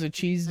dude was a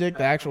cheese dick,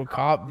 the actual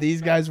cop.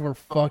 These guys were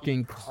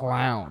fucking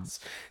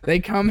clowns. They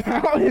come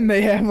out and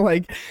they have,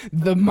 like,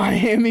 the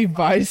Miami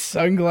Vice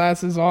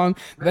sunglasses on.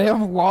 They have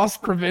loss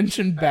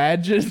prevention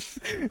badges,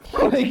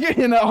 like,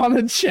 on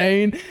a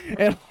chain.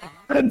 And...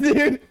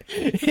 dude,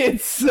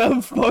 it's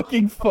so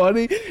fucking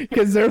funny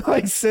because they're,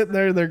 like, sitting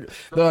there. They're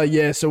like,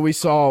 yeah, so we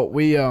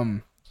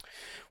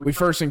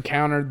first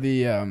encountered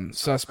the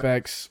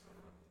suspects,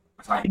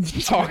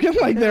 talking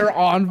like they're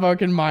on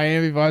fucking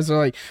Miami Vice. They're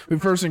like, we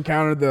first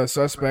encountered the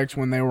suspects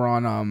when they were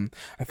on,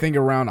 I think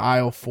around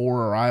aisle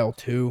 4 or aisle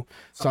 2,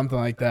 something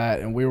like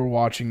that. And we were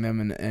watching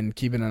them and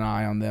keeping an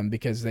eye on them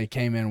because they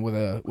came in with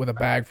a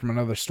bag from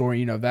another store.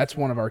 You know, that's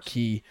one of our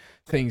key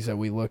things that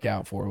we look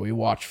out for. We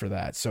watch for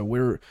that. So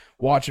we're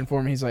watching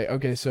for him. He's like,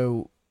 okay,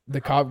 so the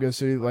cop goes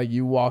through, like,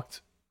 you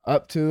walked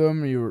up to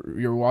them, you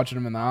were watching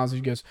them in the aisles. He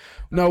goes,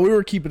 no, we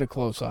were keeping a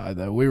close eye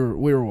though. We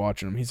were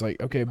watching them. He's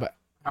like, okay, but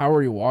how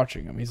are you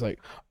watching them? He's like,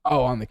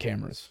 oh, on the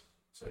cameras.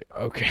 It's like,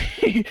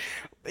 okay.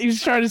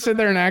 He's trying to sit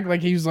there and act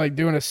like he's like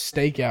doing a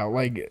stakeout,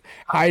 like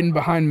hiding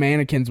behind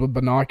mannequins with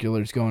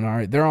binoculars, going, all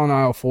right, they're on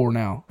aisle 4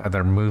 now.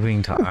 They're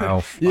moving to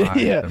aisle 5.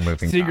 Yeah. They're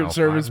moving Secret to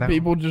Service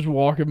people just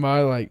walking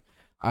by like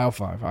aisle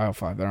 5.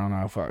 They're on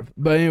aisle 5.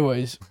 But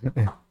anyways,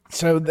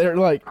 so they're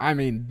like, I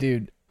mean,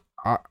 dude,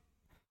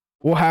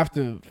 we'll have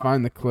to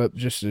find the clip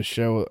just to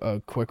show a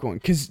quick one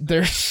because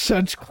they're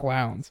such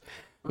clowns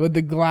with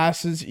the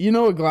glasses. You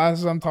know what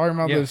glasses I'm talking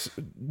about? Those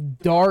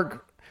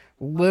dark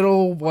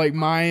little like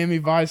Miami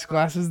Vice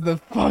glasses. The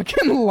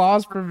fucking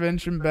loss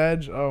prevention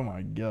badge. Oh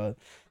my god.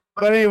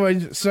 But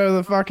anyways,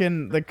 so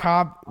the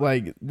cop,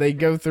 like, they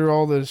go through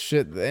all this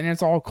shit and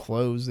it's all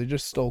clothes. They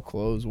just stole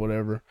clothes,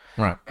 whatever.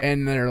 Right.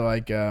 And they're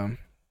like,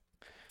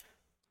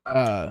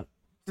 to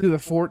the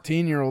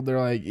 14-year-old, they're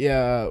like,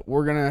 yeah,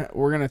 we're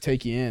gonna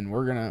take you in.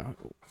 We're gonna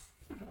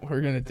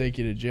take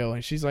you to jail.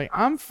 And she's like,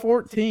 I'm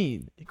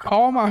 14.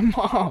 Call my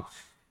mom.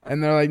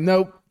 And they're like,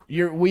 nope.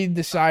 We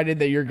decided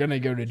that you're gonna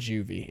go to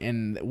juvie,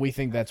 and we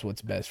think that's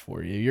what's best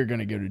for you. You're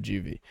gonna go to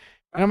juvie.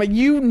 And I'm like,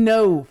 you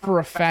know for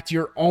a fact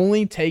you're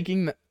only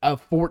taking a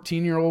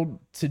 14-year-old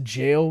to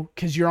jail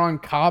because you're on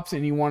cops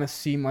and you want to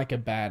seem like a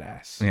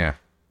badass. Yeah.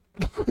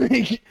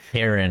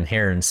 Here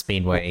in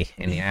Speedway,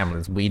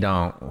 Indianapolis, we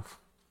don't.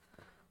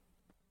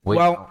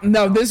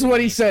 No, this is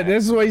what he said.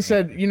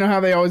 You know how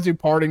they always do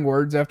parting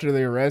words after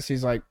the arrest?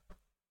 He's like,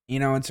 you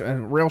know, it's a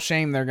real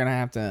shame they're gonna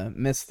have to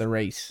miss the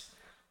race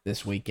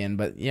this weekend,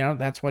 but you know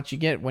that's what you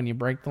get when you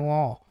break the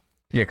law.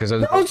 Yeah, because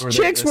those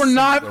chicks were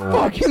not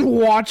fucking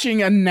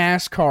watching a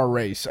NASCAR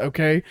race,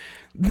 okay?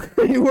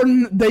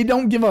 They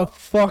don't give a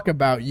fuck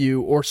about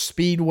you or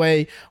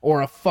Speedway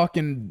or a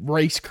fucking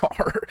race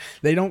car.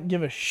 They don't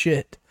give a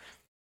shit.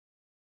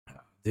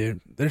 Dude,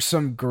 there's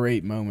some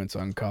great moments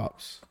on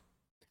Cops.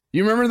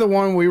 You remember the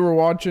one we were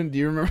watching? Do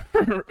you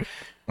remember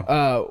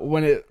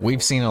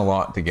We've seen a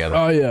lot together.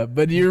 Oh yeah,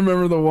 but do you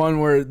remember the one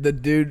where the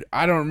dude,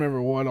 I don't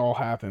remember what all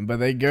happened, but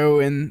they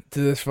go into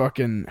this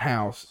fucking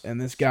house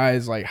and this guy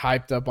is like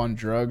hyped up on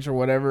drugs or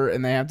whatever,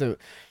 and they have to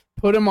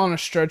put him on a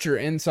stretcher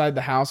inside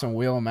the house and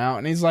wheel him out,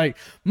 and he's like,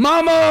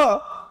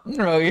 Mama,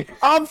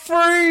 I'm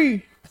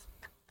free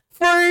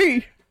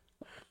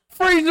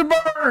to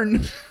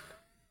burn.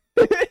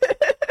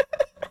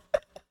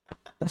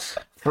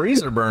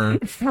 Freezer burn.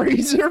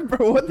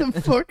 What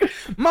the fuck?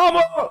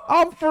 Mama,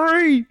 I'm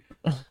free.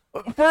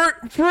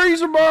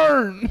 Freezer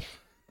burn.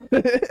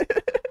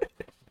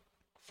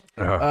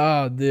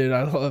 Oh, dude,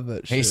 I love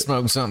that shit. He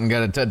smoked something,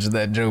 got a touch of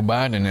that Joe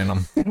Biden in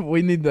him.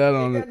 We need that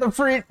on it. The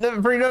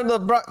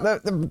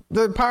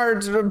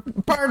Pirates of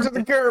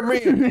the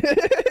Caribbean.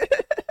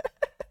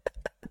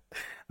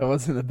 That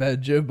wasn't a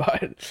bad Joe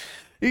Biden.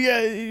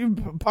 Yeah,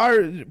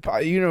 pirate,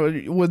 you know,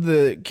 with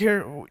the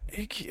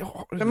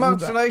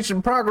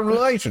Demonstration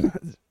Proclamation.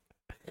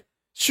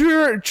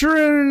 Sure,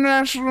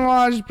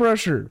 internationalized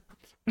pressure.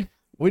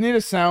 We need a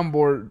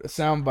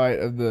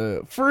soundbite of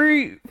the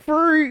freezer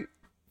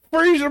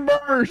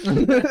burn.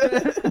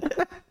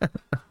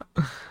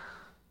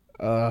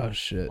 Oh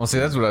shit. Well, see,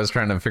 that's what I was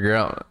trying to figure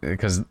out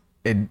because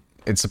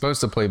it's supposed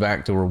to play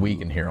back to where we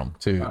can hear them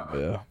too.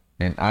 Yeah.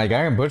 And I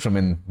can push them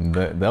and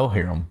they'll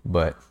hear them,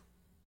 but.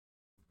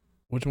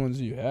 Which ones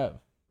do you have?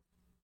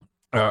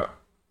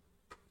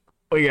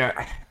 We got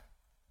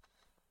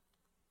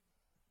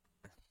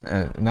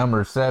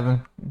number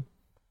 7.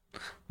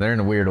 They're in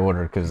a weird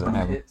order because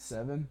I hit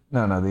 7.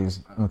 No,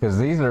 these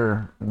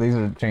are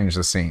change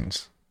the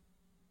scenes.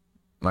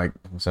 Like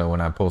so,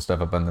 when I pull stuff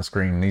up on the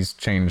screen, these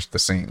change the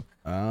scene.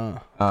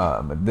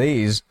 But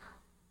these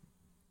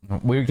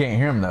we can't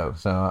hear them though.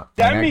 So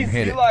that means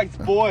he likes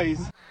boys.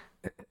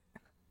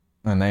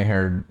 And they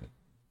heard.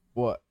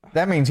 What?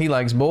 That means he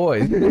likes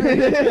boys.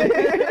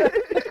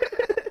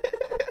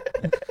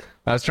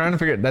 I was trying to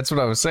figure. That's what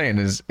I was saying.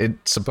 Is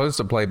it's supposed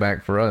to play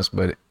back for us,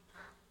 but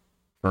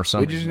for some,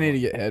 we just need to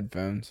get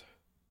headphones.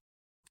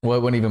 Well,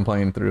 it wasn't even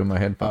playing through my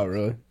headphones. Oh,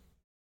 really?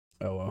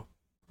 Oh well.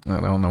 I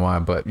don't know why,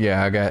 but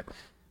yeah, I got.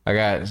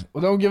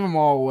 Well, don't give them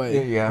all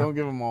away. Yeah. Don't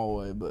give them all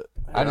away. But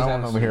I just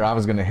have them over here. I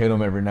was gonna hit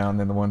them every now and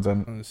then. The ones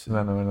over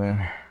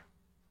there.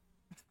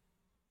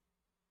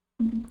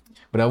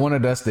 But I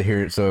wanted us to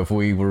hear it, so if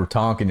we were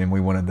talking and we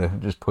wanted to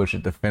just push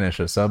it to finish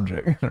a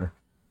subject.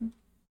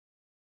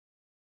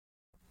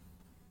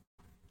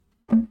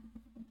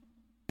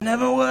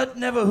 Never what,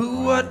 never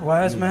who, what,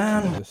 wise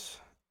man.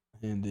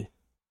 Handy.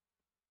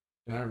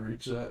 Can I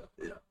reach that?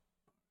 Yeah.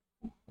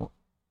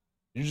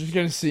 You're just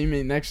gonna see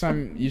me next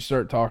time you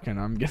start talking.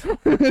 I'm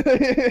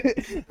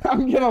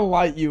gonna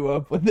light you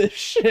up with this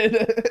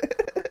shit.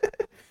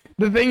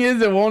 The thing is,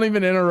 it won't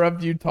even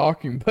interrupt you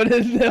talking, but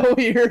they'll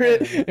hear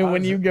it, and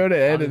when you go to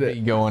edit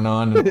it, going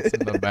on in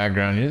the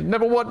background, you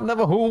never what,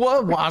 never who,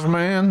 what, wise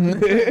man.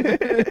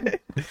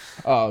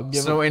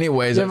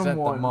 Anyways, give him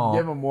one.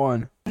 Give him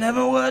one.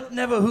 Never what,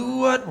 never who,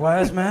 what,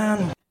 wise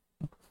man.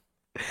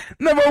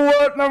 Never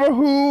what, never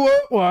who,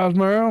 what, wise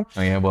man.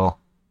 Oh yeah, well.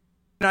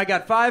 I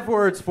got 5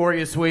 words for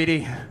you,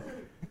 sweetie.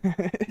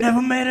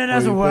 Never made it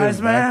as a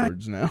wise man.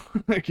 Backwards now,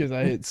 because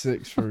I hit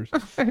 6 first.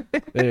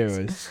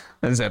 Anyways,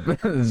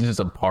 it's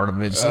just a part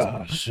of it.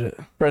 Oh shit!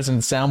 Pressing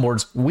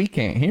soundboards we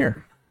can't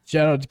hear.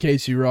 Shout out to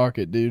Casey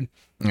Rocket, dude.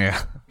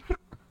 Yeah.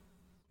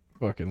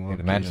 Fucking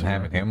love. Imagine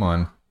having him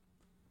on.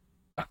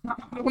 I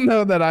don't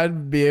know that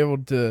I'd be able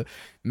to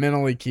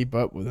mentally keep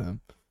up with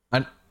him.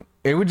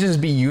 It would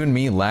just be you and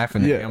me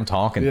laughing at him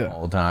talking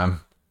all the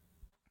time.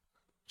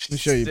 Let me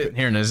show you.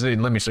 Here it is.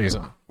 Let me show you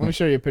something. Let me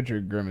show you a picture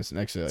of Grimace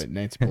next to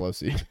Nancy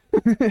Pelosi.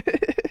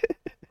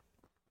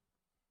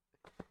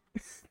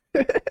 It's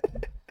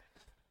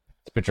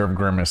a picture of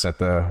Grimace at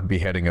the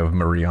beheading of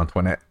Marie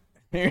Antoinette.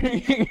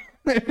 Dude,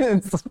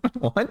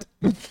 What?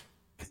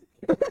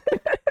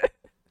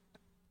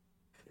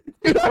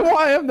 I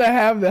want him to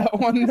have that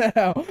one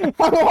now.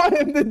 I want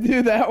him to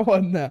do that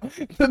one now.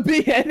 The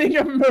beheading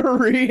of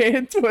Marie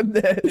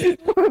Antoinette.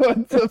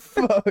 What the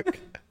fuck?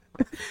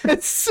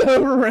 It's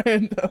so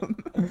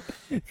random.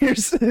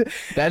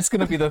 That's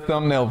gonna be the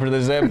thumbnail for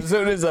this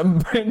episode. Is a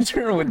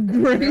picture with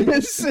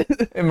Grimace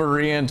and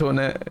Marie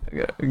Antoinette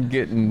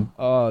getting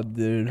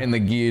in the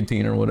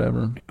guillotine or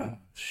whatever. Oh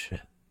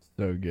shit,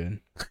 so good,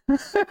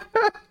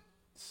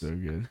 so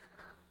good.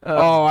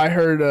 I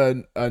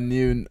heard a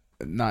new,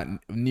 not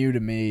new to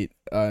me,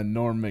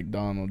 Norm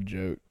Macdonald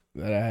joke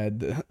that I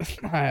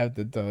have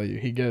to tell you.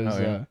 He goes,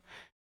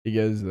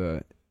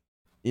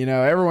 you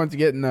know, everyone's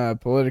getting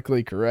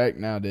politically correct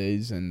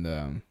nowadays,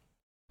 and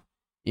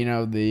you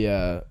know,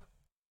 the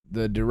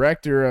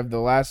director of The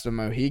Last of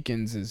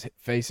Mohicans is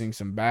facing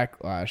some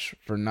backlash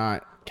for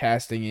not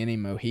casting any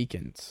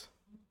Mohicans.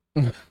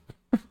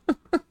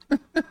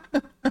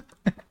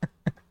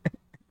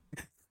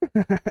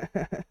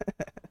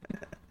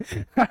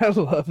 I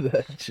love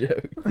that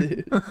joke,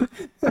 dude.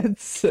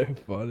 That's so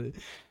funny.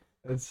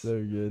 That's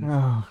so good.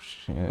 Oh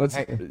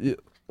shit!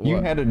 You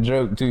had a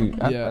joke too.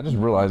 I just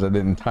realized I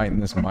didn't tighten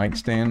this mic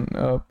stand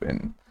up,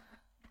 and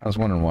I was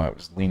wondering why it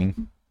was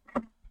leaning.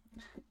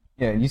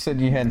 Yeah, you said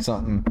you had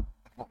something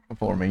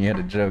for me. You had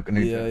a joke.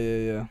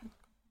 Yeah.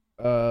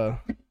 I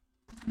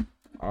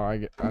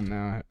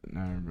now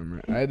remember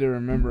it. I had to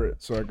remember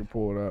it so I could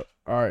pull it up.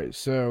 All right,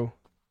 so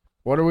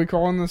what are we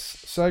calling this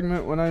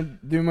segment when I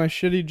do my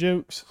shitty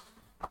jokes?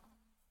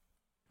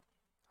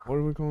 What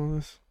are we calling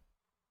this?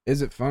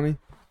 Is it funny?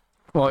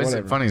 Well, Is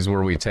It Funny is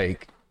where we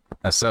take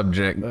a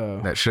subject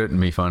that shouldn't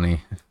be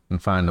funny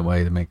and find a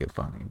way to make it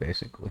funny,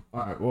 basically. All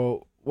right,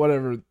 well,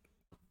 whatever.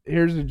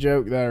 Here's a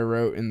joke that I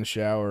wrote in the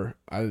shower.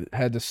 I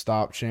had to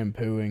stop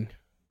shampooing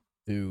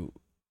to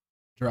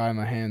dry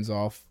my hands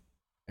off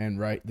and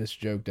write this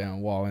joke down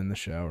while in the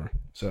shower.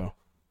 So,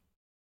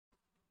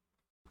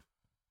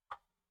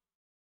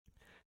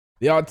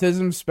 the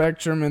autism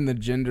spectrum and the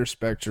gender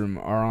spectrum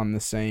are on the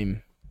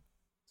same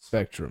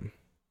spectrum.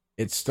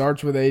 It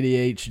starts with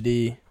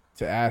ADHD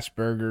to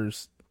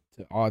Asperger's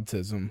to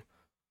autism,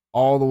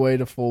 all the way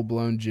to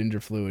full-blown gender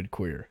fluid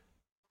queer.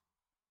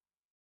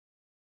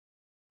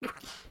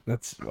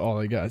 That's all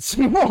I got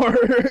some more.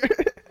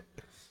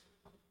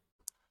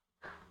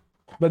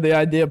 But the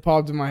idea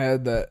popped in my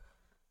head that,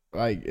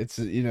 like, it's,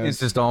 you know, it's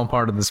just all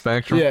part of the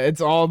spectrum. Yeah,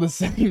 it's all the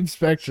same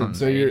spectrum.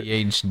 So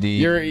ADHD.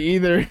 You're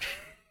either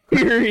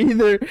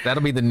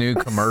that'll be the new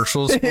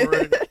commercials for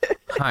it.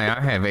 Hi,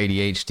 I have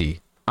ADHD.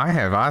 I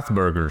have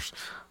Asperger's.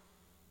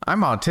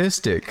 I'm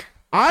autistic.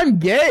 I'm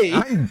gay.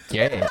 I'm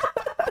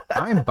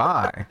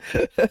bi.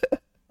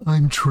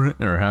 I'm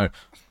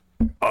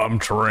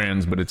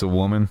trans, but it's a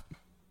woman.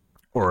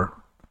 Or,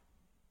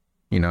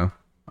 you know,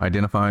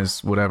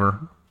 identifies whatever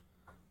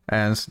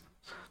as,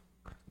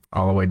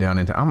 all the way down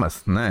into I'm a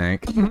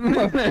snake.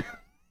 I'm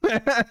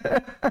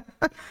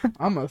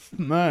a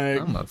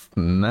snake. I'm a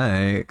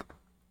snake.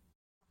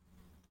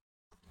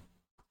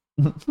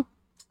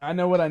 I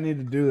know what I need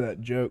to do to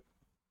that joke.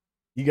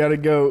 You gotta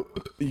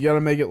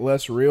make it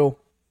less real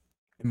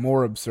and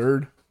more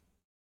absurd.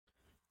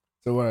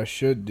 So what I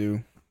should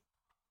do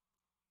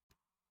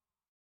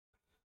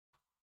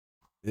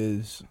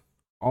is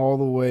all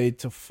the way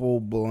to full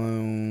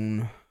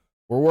blown.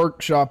 We're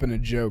workshopping a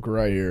joke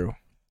right here.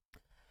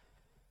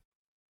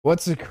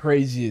 What's the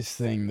craziest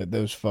thing that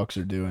those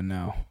fucks are doing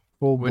now?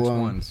 Full blown. Which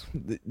ones?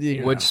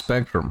 Which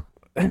spectrum?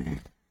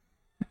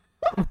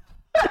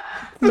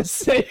 The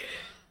same.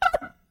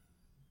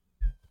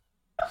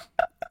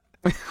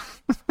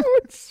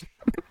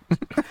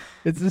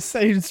 It's the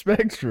same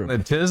spectrum. The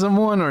autism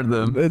one or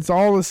the? It's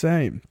all the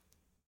same.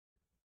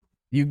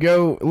 You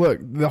go look.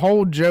 The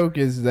whole joke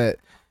is that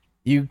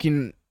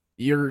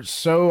you're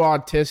so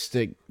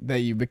autistic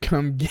that you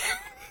become gay.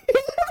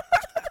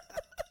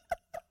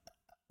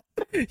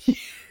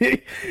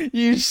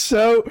 you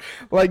so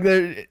like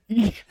there.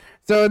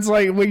 So it's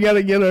like we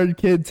gotta get our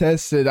kid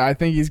tested. I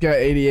think he's got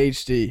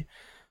ADHD.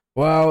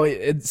 Well,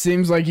 it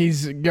seems like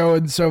he's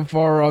going so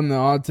far on the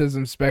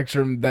autism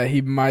spectrum that he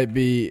might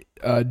be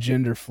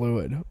gender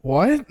fluid.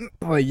 What?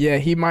 Like, yeah,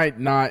 he might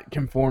not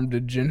conform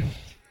to gender.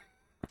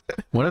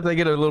 What if they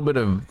get a little bit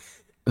of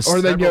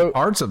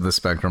parts of the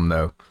spectrum,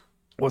 though?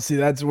 Well, see,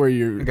 that's where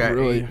you're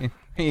really...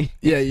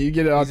 yeah, you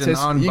get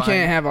autistic. You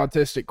can't have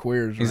autistic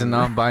queers. He's a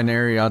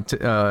non-binary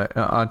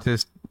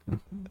autistic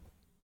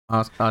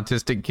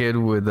kid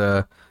with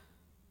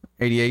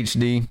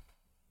ADHD.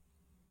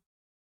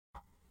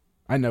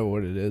 I know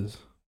what it is.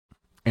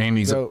 And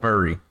he's a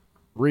furry.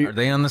 Are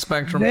they on the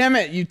spectrum? Damn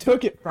it, you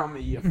took it from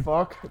me, you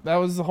fuck. That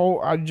was the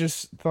whole... I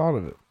just thought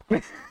of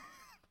it.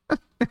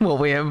 Well,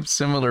 we have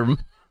similar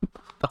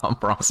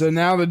thought process. So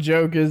now the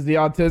joke is the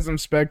autism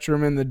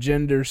spectrum and the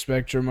gender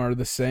spectrum are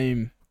the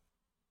same.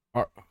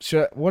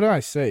 What did I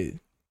say?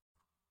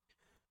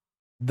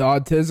 The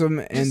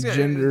autism and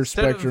gender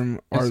spectrum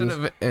are instead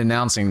of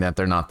announcing that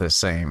they're not the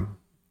same.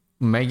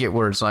 Make it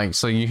where it's like,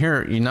 so you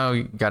hear, you know,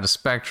 you got a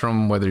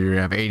spectrum, whether you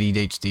have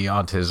ADHD,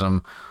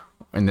 autism,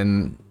 and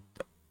then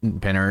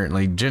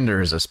apparently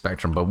gender is a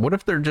spectrum, but what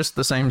if they're just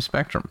the same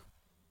spectrum?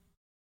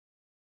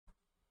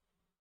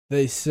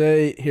 They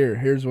say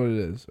here's what it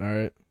is. All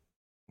right,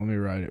 let me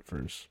write it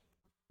first.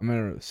 I'm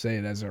gonna say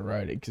it as I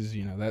write it because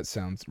that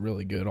sounds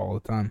really good all the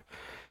time.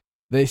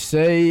 They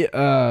say there's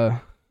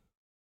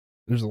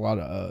a lot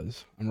of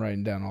uhs. I'm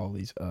writing down all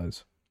these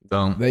uhs.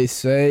 Don't. They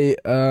say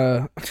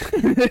hold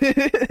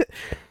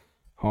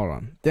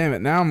on, damn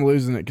it! Now I'm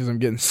losing it because I'm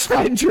getting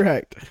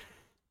sidetracked.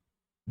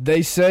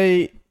 They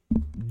say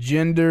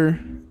gender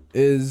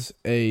is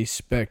a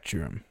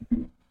spectrum.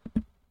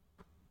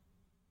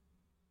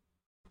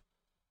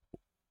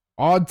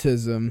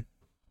 Autism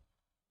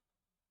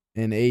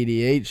and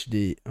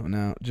ADHD. Oh,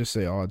 no, just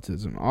say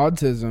autism.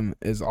 Autism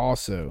is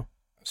also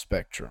a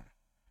spectrum.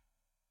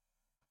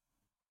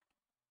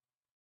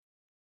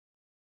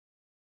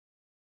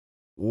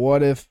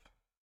 What if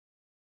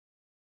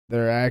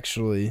they're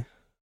actually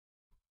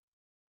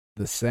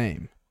the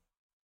same?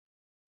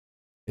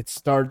 It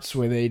starts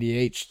with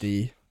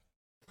ADHD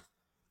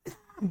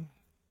to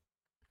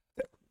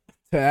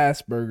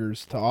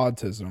Asperger's to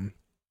autism,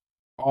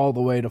 all the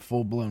way to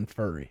full-blown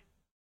furry.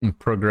 And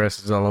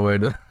progresses all the way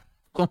to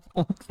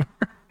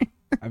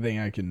I think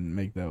I can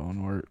make that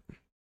one work.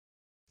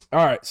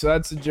 All right, so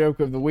that's the joke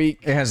of the week.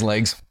 It has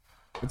legs.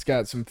 It's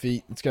got some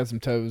feet. It's got some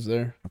toes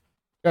there.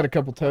 Got a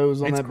couple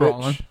toes on that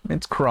crawling. bitch.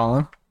 It's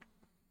crawling.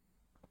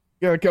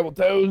 Got a couple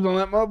toes on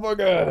that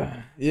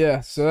motherfucker. Yeah,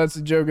 so that's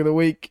the joke of the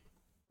week.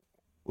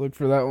 Look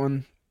for that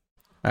one.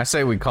 I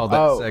say we call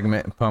that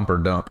segment Pump or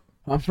Dump.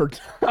 Pump or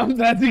Dump.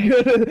 That's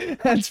good.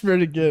 That's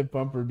pretty good.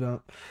 Pump or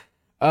Dump.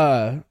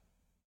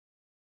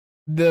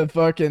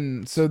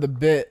 The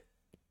bit,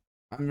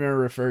 I've never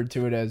referred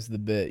to it as the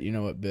bit. You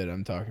know what bit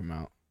I'm talking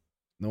about?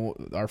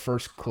 Our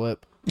first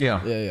clip.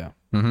 Yeah. Yeah.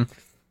 Mm-hmm.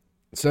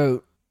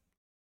 So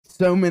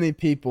many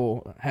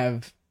people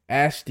have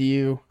asked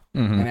you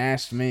and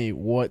asked me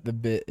what the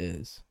bit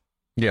is.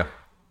 Yeah.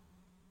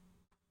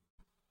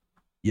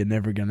 You're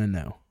never gonna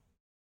know.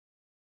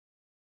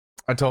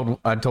 I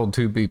told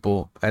two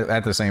people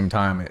at the same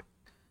time.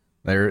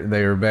 They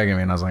were begging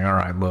me, and I was like, all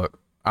right, look,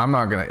 I'm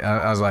not gonna.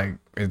 I was like,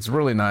 it's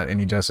really not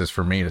any justice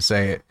for me to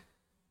say it.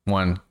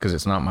 One, because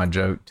it's not my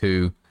joke.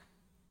 Two,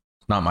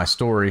 it's not my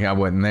story. I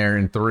wasn't there.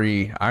 And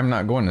three, I'm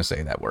not going to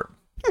say that word.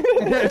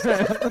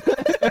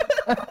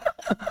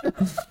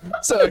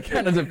 So it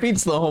kind of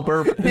defeats the whole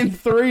purpose. And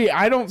three,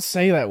 I don't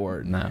say that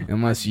word. No.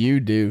 Unless you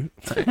do.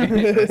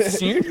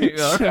 You do.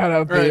 Shout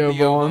out Theo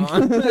Vaughn.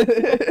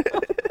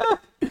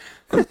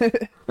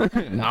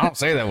 No, I don't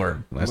say that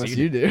word. Unless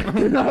you do.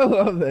 I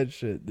love that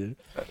shit, dude.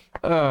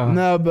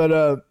 No,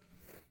 but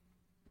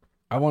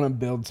I want to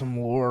build some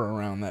lore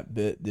around that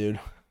bit, dude.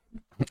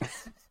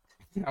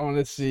 I want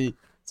to see.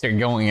 So you're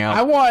going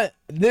out.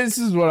 This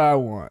is what I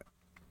want.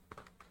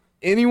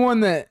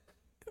 Anyone that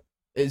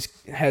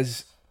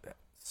has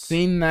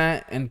seen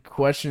that and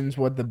questions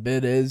what the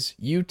bit is,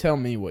 you tell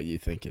me what you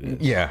think it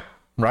is. Yeah,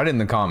 right in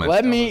the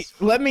comments.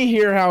 Let me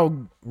hear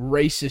how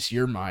racist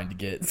your mind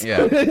gets.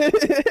 Yeah.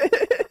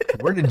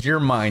 Where did your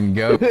mind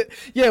go?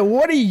 Yeah,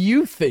 what do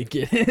you think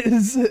it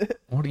is?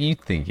 What do you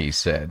think he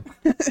said?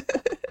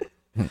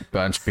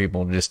 Bunch of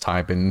people just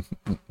typing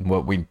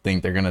what we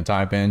think they're gonna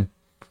type in.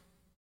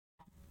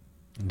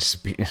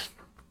 Just be a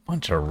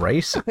bunch of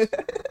racists.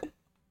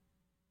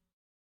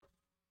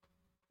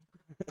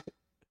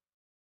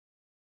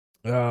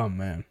 Oh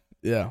man,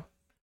 yeah.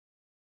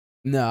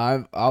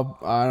 No,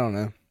 I don't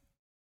know.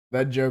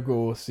 That joke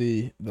will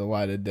see the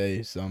light of day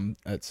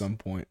at some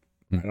point.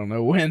 I don't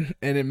know when,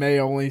 and it may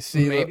only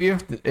see. Maybe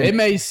it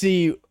may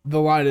see the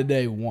light of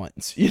day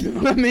once. You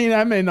know what I mean?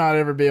 I may not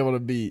ever be able to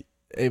do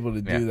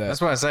that.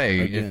 That's what I say.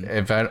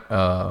 If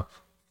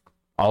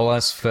all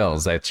else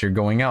fails, that's your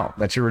going out.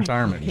 That's your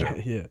retirement.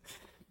 Yeah.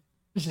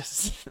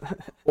 Just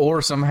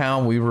or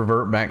somehow we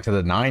revert back to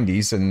the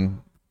 90s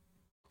and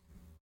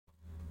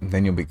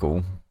then you'll be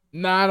cool.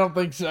 Nah, I don't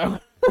think so.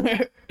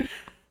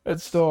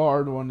 That's still a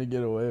hard one to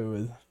get away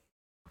with.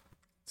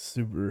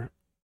 Super.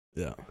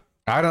 Yeah.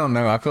 I don't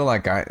know. I feel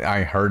like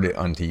I heard it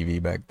on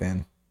TV back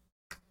then.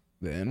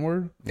 The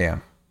N-word? Yeah.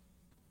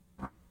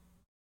 You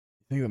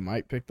think the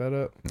mic picked that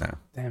up? No.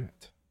 Damn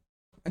it.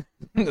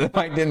 The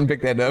mic didn't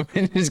pick that up.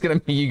 It's just going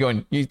to be you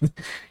going, you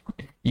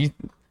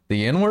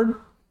the N-word?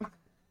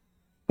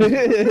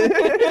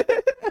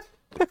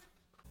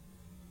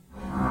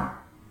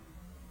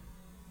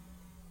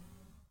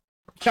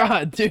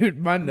 God, dude,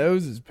 my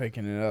nose is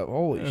picking it up.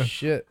 Holy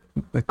shit.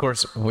 Of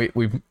course, we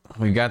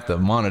got the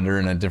monitor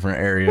in a different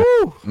area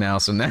now,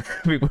 so now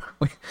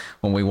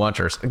when we watch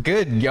our...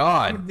 Good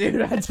God.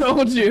 Dude, I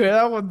told you,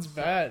 that one's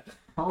bad.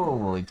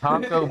 Holy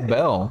Taco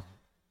Bell.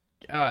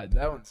 God,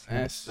 that one's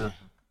nasty.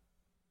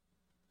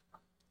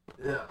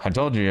 Yeah. I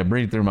told you I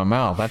breathed through my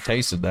mouth. I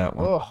tasted that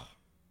one. Oh.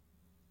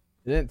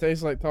 It didn't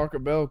taste like Taco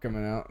Bell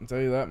coming out, I'll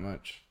tell you that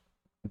much.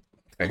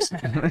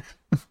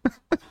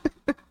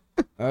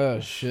 Oh,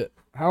 shit.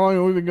 How long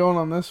have we been going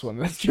on this one?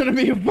 That's gonna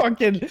be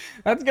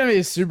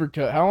a super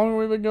cut. How long have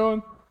we been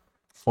going?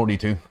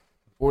 42.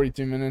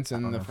 42 minutes,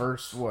 and the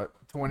first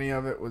 20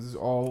 of it was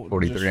all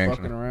 43 just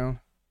fucking around.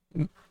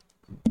 I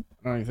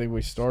don't even think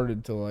we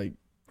started till like.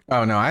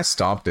 Oh no, I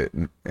stopped it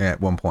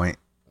at one point.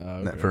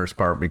 Okay. That first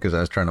part because I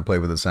was trying to play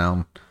with the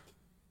sound.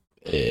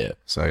 Yeah.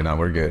 So no,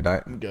 we're good.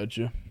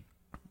 Gotcha.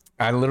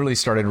 I literally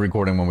started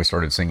recording when we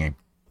started singing,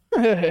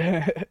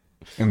 and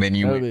then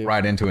you went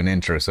right into an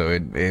intro. So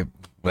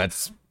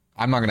that's.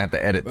 I'm not gonna have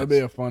to edit. That'd be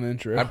a fun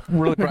intro. I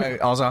really probably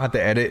also have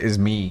to edit is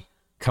me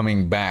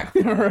coming back.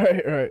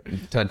 right.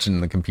 Touching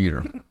the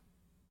computer.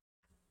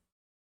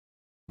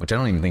 Which I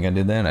don't even think I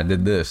did that. I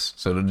did this.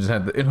 So it'll just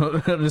have to, it'll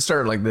just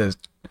start like this.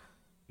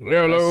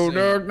 Hello,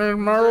 darkness,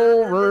 my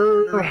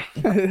over. I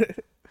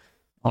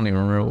don't even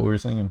remember what we were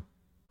singing.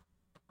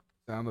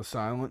 Sound of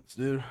silence,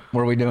 dude.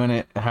 Were we doing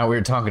it how we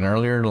were talking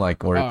earlier?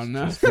 Like, where oh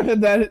no,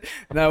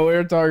 no, we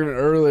were talking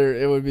earlier.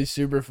 It would be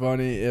super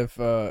funny if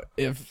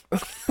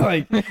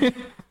like,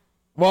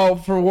 well,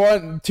 for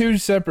one, two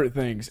separate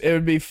things. It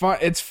would be fun.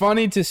 It's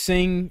funny to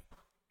sing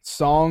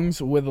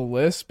songs with a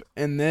lisp,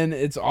 and then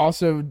it's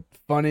also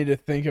funny to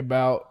think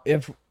about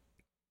if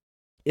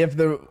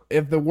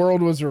the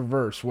world was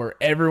reversed, where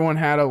everyone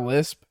had a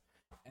lisp,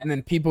 and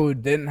then people who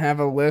didn't have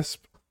a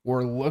lisp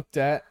were looked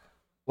at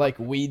like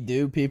we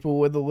do people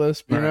with a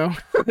lisp, you know?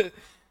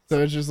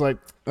 So it's just like,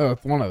 oh,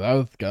 it's one of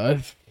those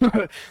guys.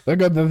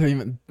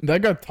 that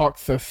guy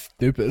talks so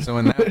stupid. So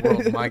in that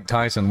world, Mike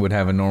Tyson would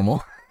have a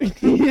normal.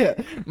 Yeah,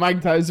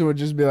 Mike Tyson would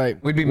just be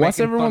like, we'd be what's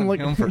making everyone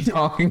fun of him for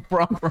talking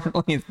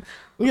properly.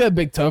 Look at that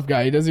big tough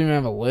guy. He doesn't even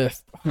have a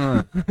lisp.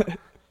 Huh.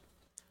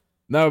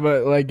 No,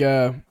 but like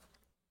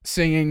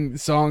singing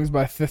songs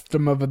by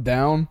System of a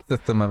Down.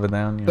 System of a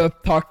Down, yeah. The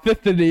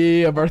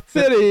toxicity of our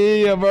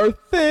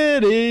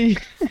city,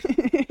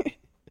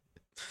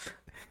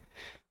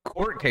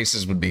 Court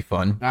cases would be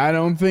fun. I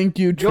don't think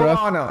you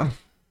trust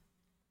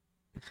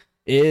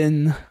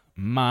in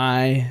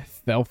my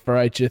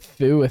self-righteous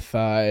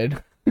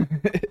suicide.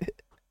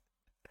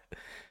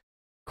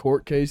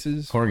 Court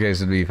cases? Court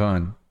cases would be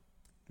fun.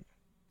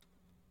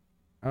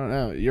 I don't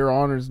know. Your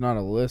honor's not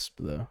a lisp,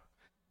 though.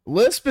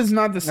 Lisp is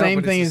not the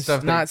same thing as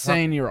not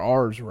saying your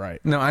R's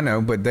right. No, I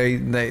know, but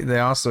they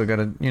also got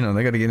to,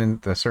 they got to get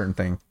into a certain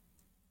thing.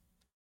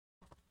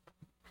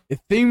 It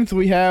seems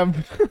we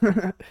have...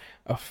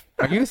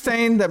 Are you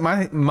saying that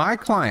my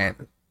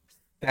client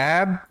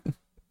stabbed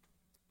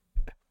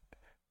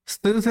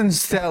Susan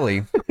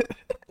Stelly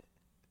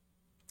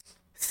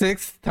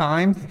 6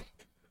 times?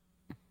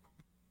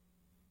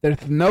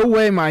 There's no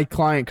way my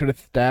client could have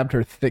stabbed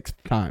her 6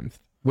 times.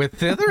 With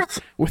scissors?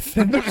 With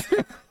scissors?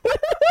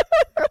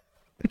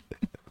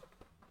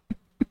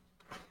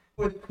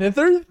 With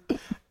scissors?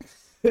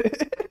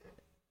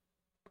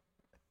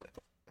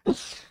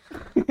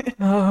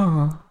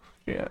 Oh,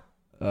 yeah.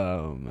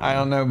 Oh, man. I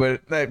don't know,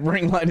 but that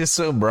ring light is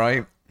so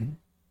bright.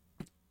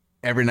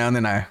 Every now and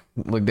then I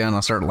look down and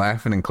I start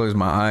laughing and close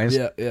my eyes.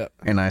 Yeah.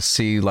 And I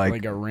see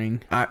like a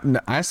ring.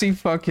 I see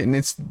fucking,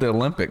 it's the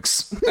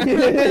Olympics.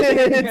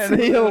 It's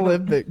the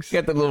Olympics.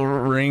 Got the little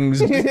rings.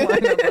 Just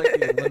line up like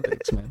the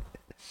Olympics, man.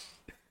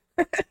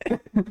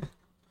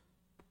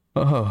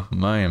 Oh,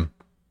 man.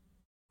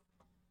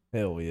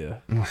 Hell yeah.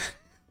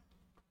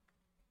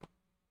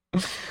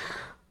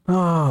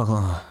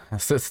 Oh,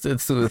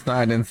 assisted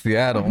suicide in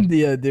Seattle.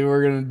 Yeah, dude,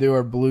 we're going to do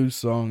our blues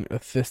song,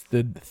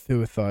 Assisted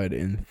Suicide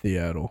in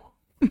Seattle.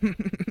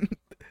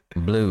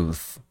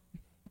 Blues.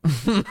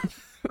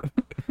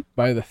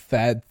 By the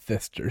Thad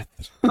Sisters.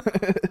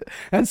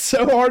 That's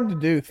so hard to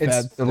do,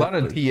 Thad It's a lot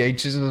of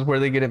THs is where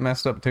they get it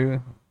messed up, too.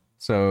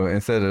 So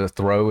instead of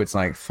throw, it's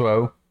like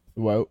throw.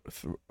 Whoa.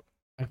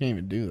 I can't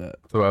even do that.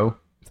 Throw.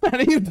 How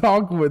do you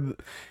talk with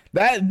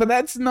that? But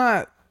that's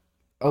not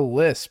a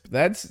lisp.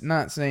 That's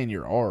not saying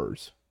your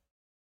R's.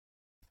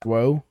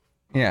 Whoa.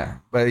 Yeah,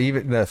 but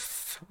even the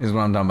is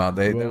what I'm talking about.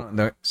 They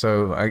don't.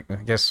 So I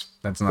guess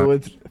that's not. So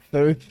it's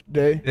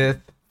Thursday.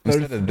 Fifth.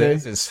 Instead of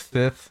this is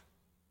fifth.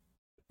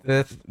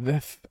 This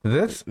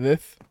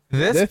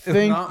is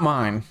thing, not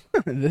mine.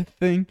 This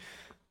thing.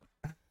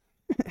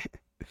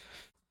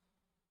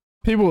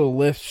 People with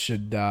lisps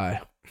should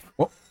die.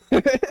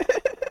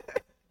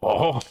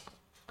 Oh.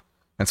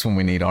 That's when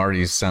we need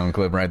Artie's sound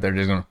clip right there.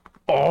 Just going,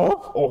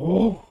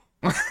 oh.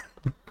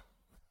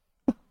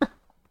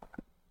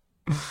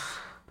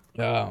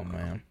 Oh,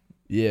 man.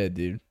 Yeah,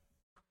 dude.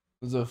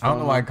 I don't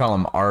know why I call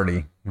him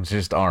Artie. It's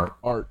just Art.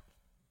 Art.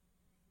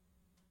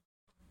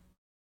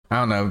 I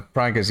don't know.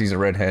 Probably because he's a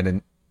redhead.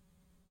 And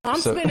I'm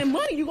spending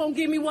money. You gonna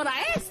give me what I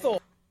asked for.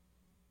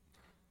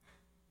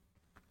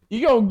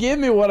 You gonna give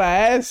me what I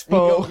asked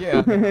for?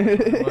 Yeah.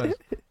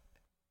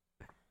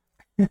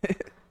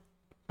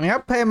 I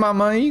pay my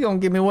money. You gonna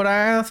give me what I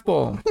asked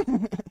for?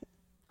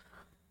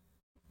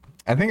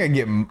 I think I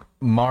get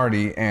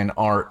Marty and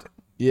Art.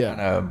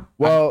 Yeah.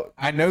 Well,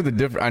 I know the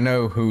difference. I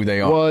know who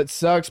they are. Well, it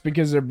sucks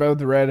because they're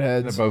both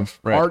redheads. They're both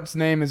red. Art's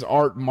name is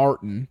Art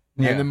Martin,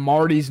 and then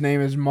Marty's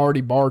name is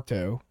Marty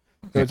Bartow.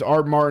 So it's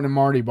Art Martin and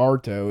Marty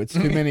Bartow. It's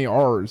too many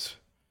R's.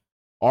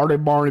 Artie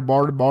Marty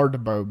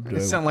Bartow.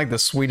 It sounds like the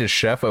Swedish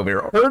chef over here.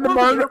 Artie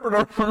Martin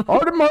Bartow.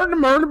 Artie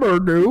Martin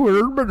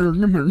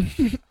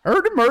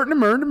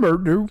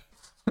Bartow.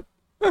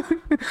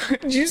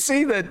 Did you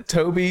see that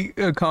Toby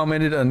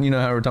commented on,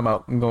 how we're talking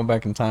about going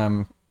back in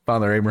time,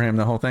 Father Abraham,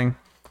 the whole thing?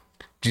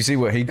 Did you see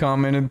what he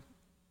commented?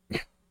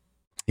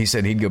 He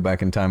said he'd go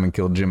back in time and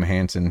kill Jim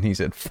Henson. He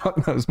said,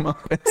 fuck those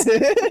Muppets.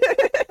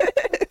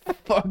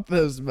 Fuck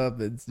those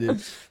Muppets,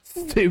 dude.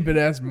 Stupid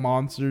ass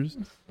monsters.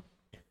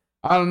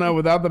 I don't know.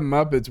 Without the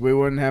Muppets, we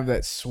wouldn't have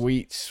that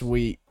sweet,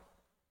 sweet,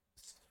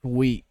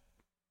 sweet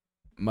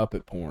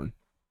Muppet porn.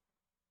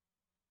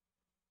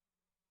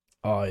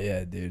 Oh,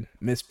 yeah, dude.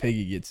 Miss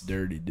Piggy gets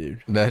dirty,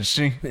 dude. Does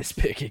she? Miss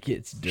Piggy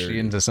gets dirty. She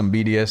into some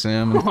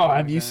BDSM? Oh,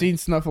 have you seen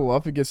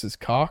Snuffleupagus'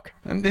 cock?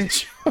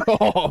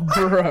 Oh,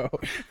 bro.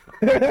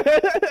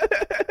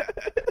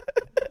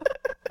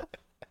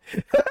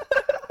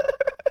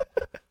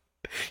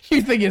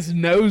 You think his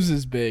nose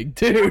is big,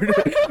 dude.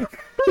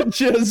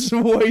 Just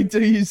wait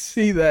till you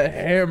see that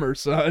hammer,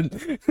 son.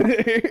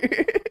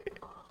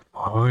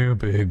 Oh, you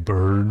big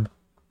bird.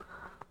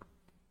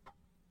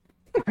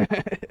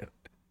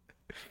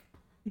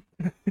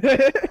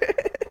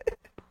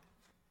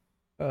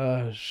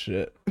 Oh,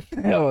 shit.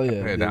 Hell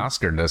yeah. Hey,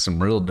 Oscar does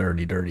some real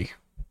dirty.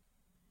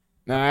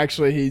 No,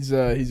 actually, he's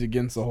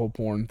against the whole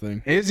porn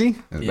thing. Is he?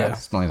 Yeah. That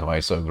explains why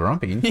he's so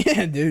grumpy.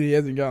 Yeah, dude, he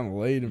hasn't gotten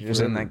laid. He's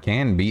in that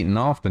can beating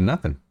off to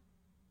nothing.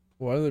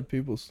 Why other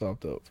people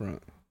stopped up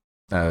front?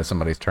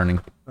 Somebody's turning.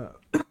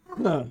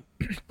 Yeah,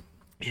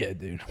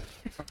 dude.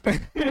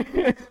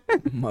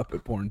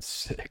 Muppet porn's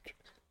sick.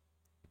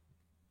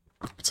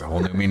 It's a whole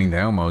new meaning to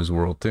Elmo's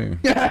world, too.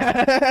 La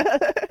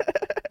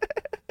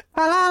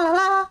la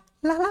la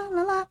la la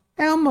la la.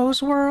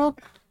 Elmo's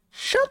world.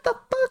 Shut the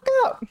fuck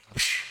up.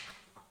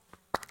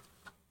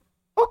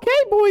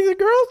 Okay, boys and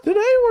girls,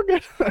 today we're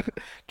gonna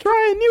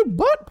try a new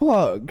butt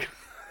plug.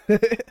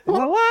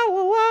 La la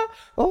la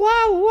la la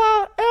la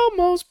la.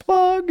 Elmo's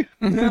plug.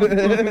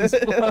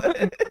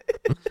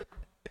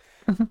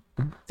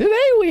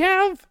 Today we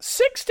have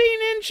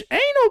 16-inch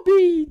anal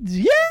beads.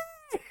 Yeah.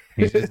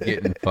 He's just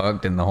getting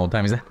fucked, and the whole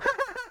time he's like,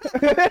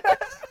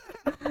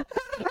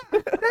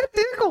 that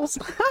tickles.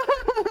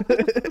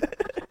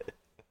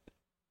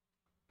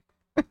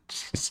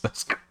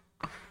 Jesus Christ.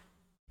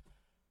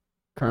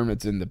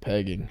 Kermit's into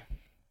pegging.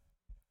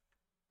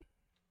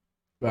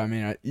 But I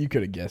mean, you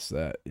could have guessed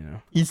that,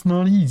 It's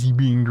not easy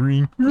being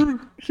green.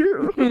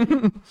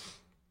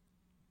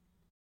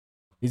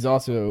 He's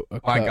also a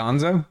By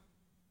Gonzo?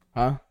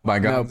 Huh? By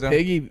Gonzo?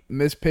 No,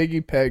 Miss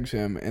Piggy pegs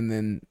him, and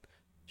then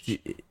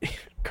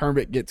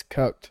Kermit gets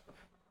cucked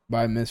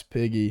by Miss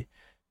Piggy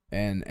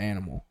and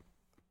Animal.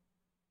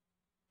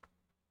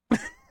 I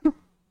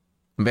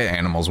bet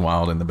Animal's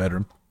wild in the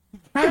bedroom.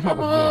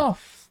 Animal!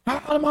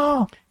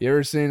 Animal! You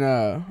ever seen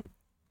what's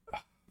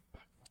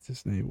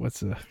his name?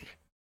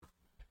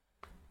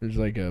 There's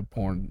like a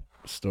porn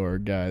store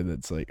guy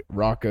that's like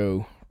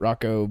Rocco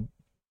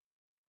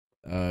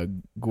Guido.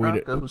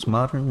 Rocco's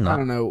modern. I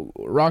don't know.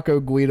 Rocco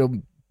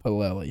Guido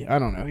Palelli. I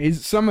don't know.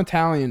 He's some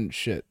Italian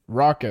shit.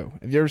 Rocco.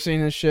 Have you ever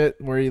seen his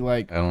shit where he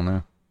I don't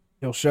know.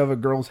 he'll shove a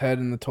girl's head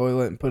in the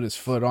toilet and put his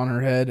foot on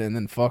her head and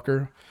then fuck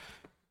her?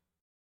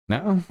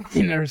 No.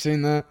 You never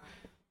seen that?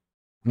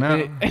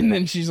 No. And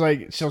then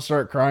she'll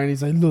start crying.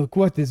 He's like, look,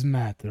 what is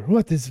matter?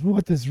 What is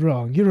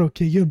wrong? You're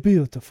okay. You're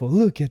beautiful.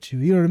 Look at you.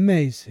 You're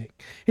amazing.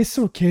 It's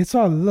okay. It's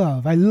all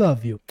love. I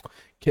love you.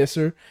 Kiss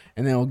her.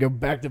 And then he'll go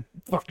back to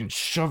fucking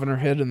shoving her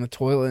head in the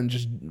toilet and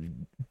just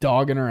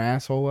dogging her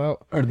asshole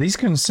out. Are these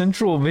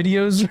consensual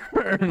videos?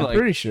 I'm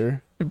pretty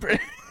sure.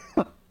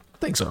 I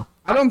think so.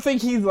 I don't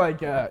think he's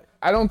like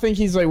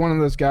one of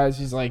those guys.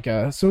 He's like,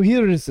 so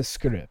here is the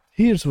script.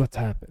 Here's what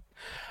happened.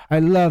 I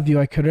love you.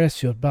 I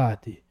caress your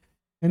body.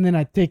 And then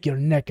I take your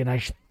neck and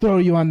I throw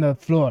you on the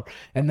floor.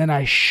 And then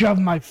I shove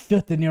my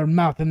foot in your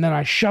mouth. And then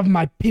I shove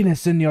my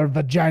penis in your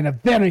vagina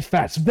very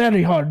fast,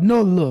 very hard,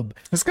 no lube.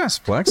 This guy's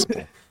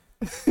flexible.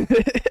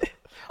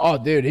 Oh,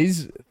 dude,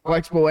 he's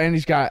flexible and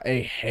he's got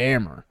a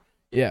hammer.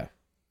 Yeah.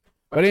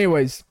 But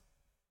anyways,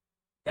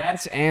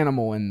 that's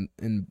Animal in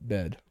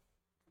bed.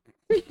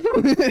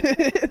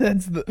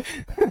 That's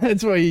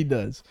what he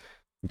does.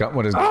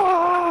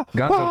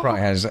 Gonzo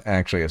probably has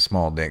actually a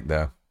small dick,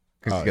 though.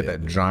 Because he's got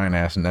that giant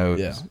ass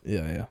nose.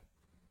 Yeah.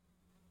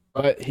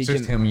 But it's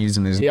just him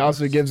using his. He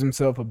also gives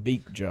himself a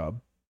beak job.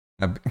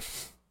 Are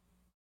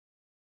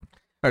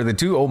the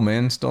two old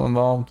men still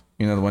involved?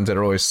 The ones that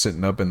are always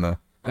sitting up in the.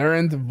 They're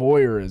into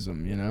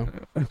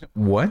voyeurism,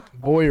 What?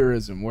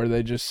 Voyeurism, where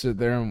they just sit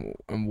there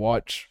and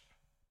watch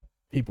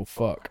people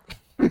fuck.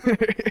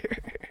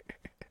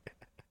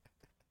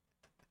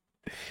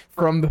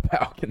 From the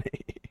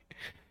balcony.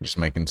 Just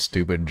making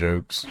stupid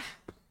jokes.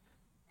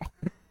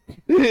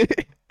 You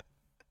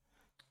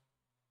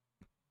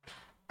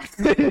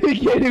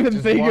can't even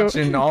just think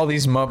watching all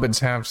these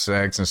Muppets have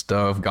sex and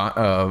stuff.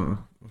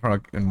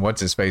 And what's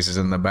his face is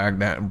in the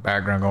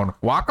background going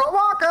waka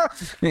waka.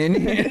 And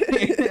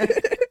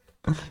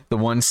the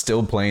one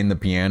still playing the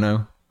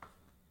piano.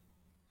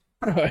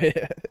 Oh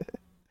yeah.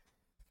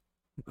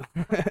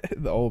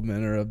 The old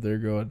men are up there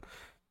going.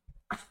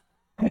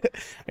 I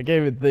can't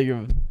even think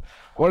of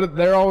what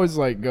they're always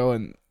like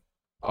going.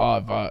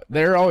 Oh,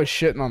 they're always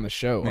shitting on the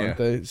show, aren't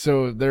they?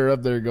 So they're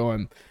up there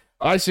going,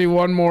 I see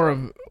one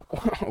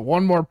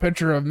more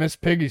picture of Miss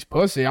Piggy's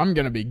pussy. I'm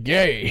gonna be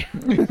gay.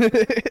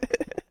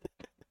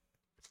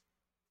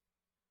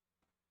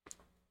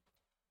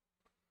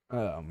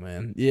 Oh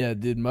man, yeah,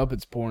 dude,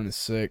 Muppets porn is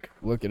sick.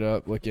 Look it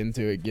up, look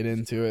into it, get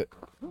into it.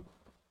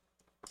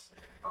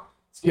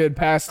 It's good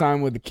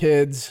pastime with the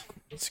kids.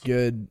 It's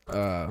good,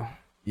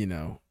 you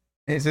know.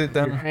 Is it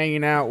you're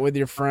hanging out with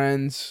your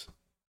friends,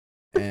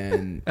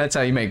 and that's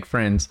how you make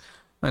friends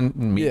and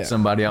meet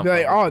somebody else.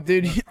 Like, oh,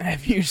 dude,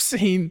 have you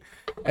seen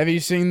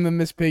the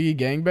Miss Piggy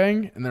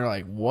gangbang? And they're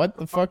like, what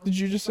the fuck did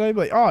you just say?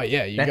 Like, oh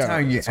yeah, that's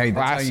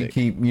how you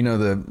keep, you know,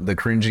 the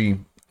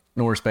cringy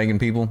Norris Pagan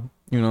people.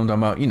 You know what I'm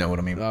talking about? You know what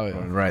I mean. Oh,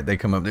 yeah. Right. They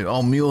come up,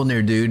 oh,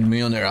 Mjolnir, dude.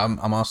 Mjolnir.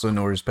 I'm also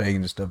Norris Pagan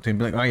and stuff, too.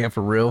 Be like, oh, yeah,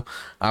 for real?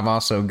 I've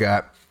also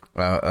got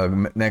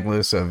a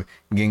necklace of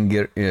gun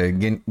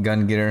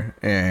getter,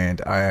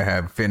 and I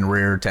have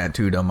Fenrir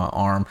tattooed on my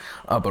arm.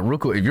 But real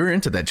quick, if you're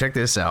into that, check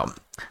this out.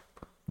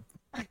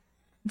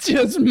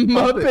 Just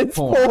Muppet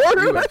porn.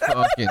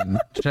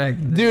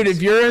 Dude,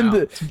 if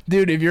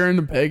you're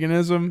into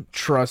paganism,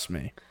 trust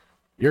me.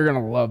 You're going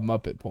to love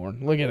Muppet porn.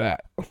 Look at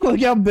that.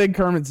 Look how big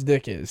Kermit's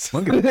dick is.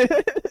 Look at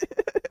it.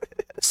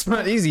 It's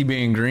not easy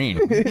being green.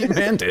 He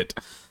meant it.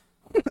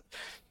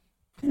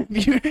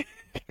 You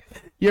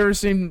ever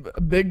seen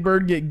Big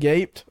Bird get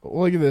gaped?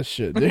 Look at this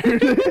shit,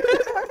 dude.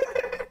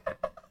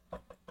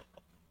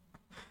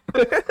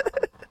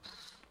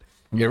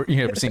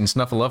 You ever seen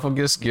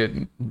Snuffleupagus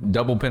get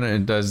double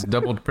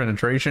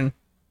penetration?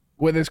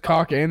 With his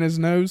cock and his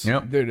nose?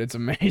 Yep. Dude, it's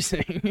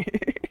amazing.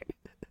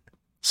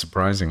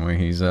 Surprisingly,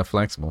 he's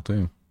flexible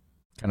too.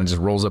 Kind of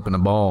just rolls up in a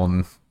ball.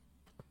 And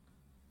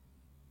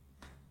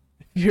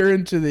if you're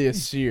into the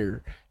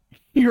Asir,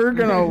 you're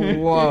gonna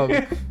love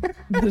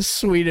the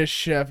Swedish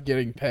chef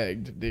getting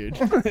pegged, dude.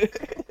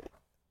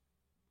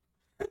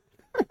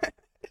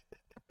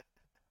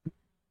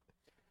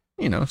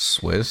 You know,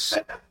 Swiss.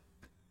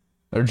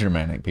 They're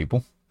Germanic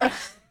people.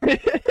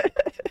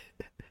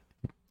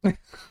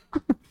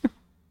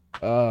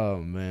 Oh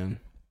man,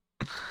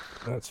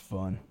 that's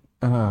fun.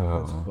 Oh,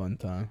 that's a fun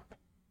time.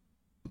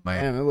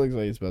 Man, it looks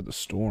like it's about to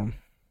storm.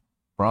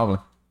 Probably.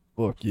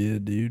 Fuck yeah,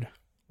 dude.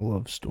 I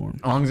love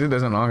storm. As long as it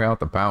doesn't knock out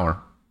the power.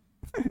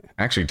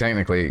 Actually,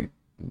 technically,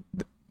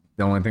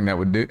 the only thing that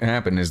would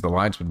happen is the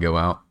lights would go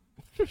out.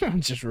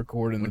 Just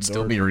recording. Would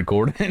still be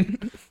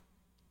recording.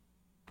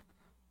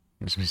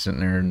 Just be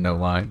sitting there, no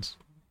lights.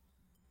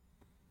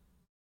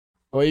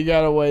 Well, you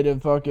got a way to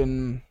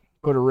fucking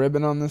put a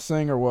ribbon on this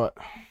thing or what?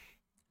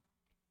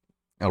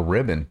 A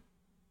ribbon?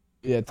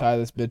 Yeah, tie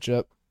this bitch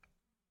up.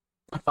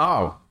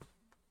 Oh.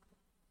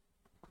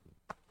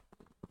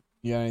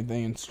 You got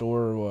anything in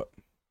store or what?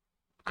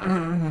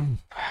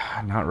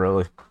 Not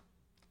really.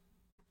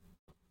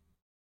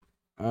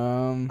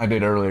 I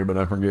did earlier, but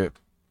I forget.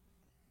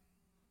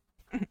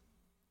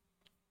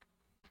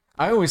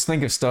 I always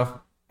think of stuff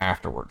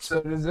afterwards.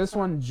 So does this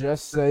one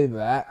just say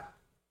that?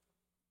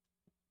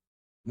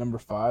 Number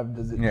 5,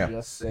 does it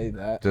just say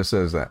that? Just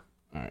says that.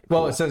 All right.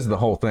 Well, it says the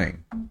whole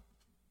thing.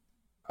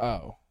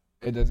 Oh.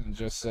 It doesn't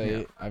just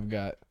say I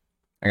got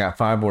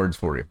 5 words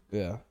for you.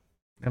 Yeah.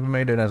 Never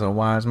made it as a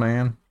wise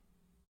man.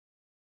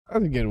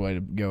 That's a good way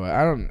to go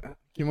out.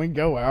 Can we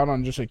go out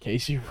on just a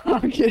Casey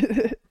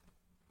Rocket?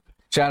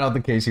 Shout out to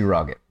Casey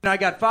Rocket. I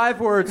got 5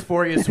 words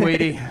for you,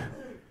 sweetie.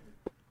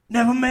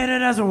 Never made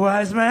it as a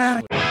wise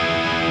man.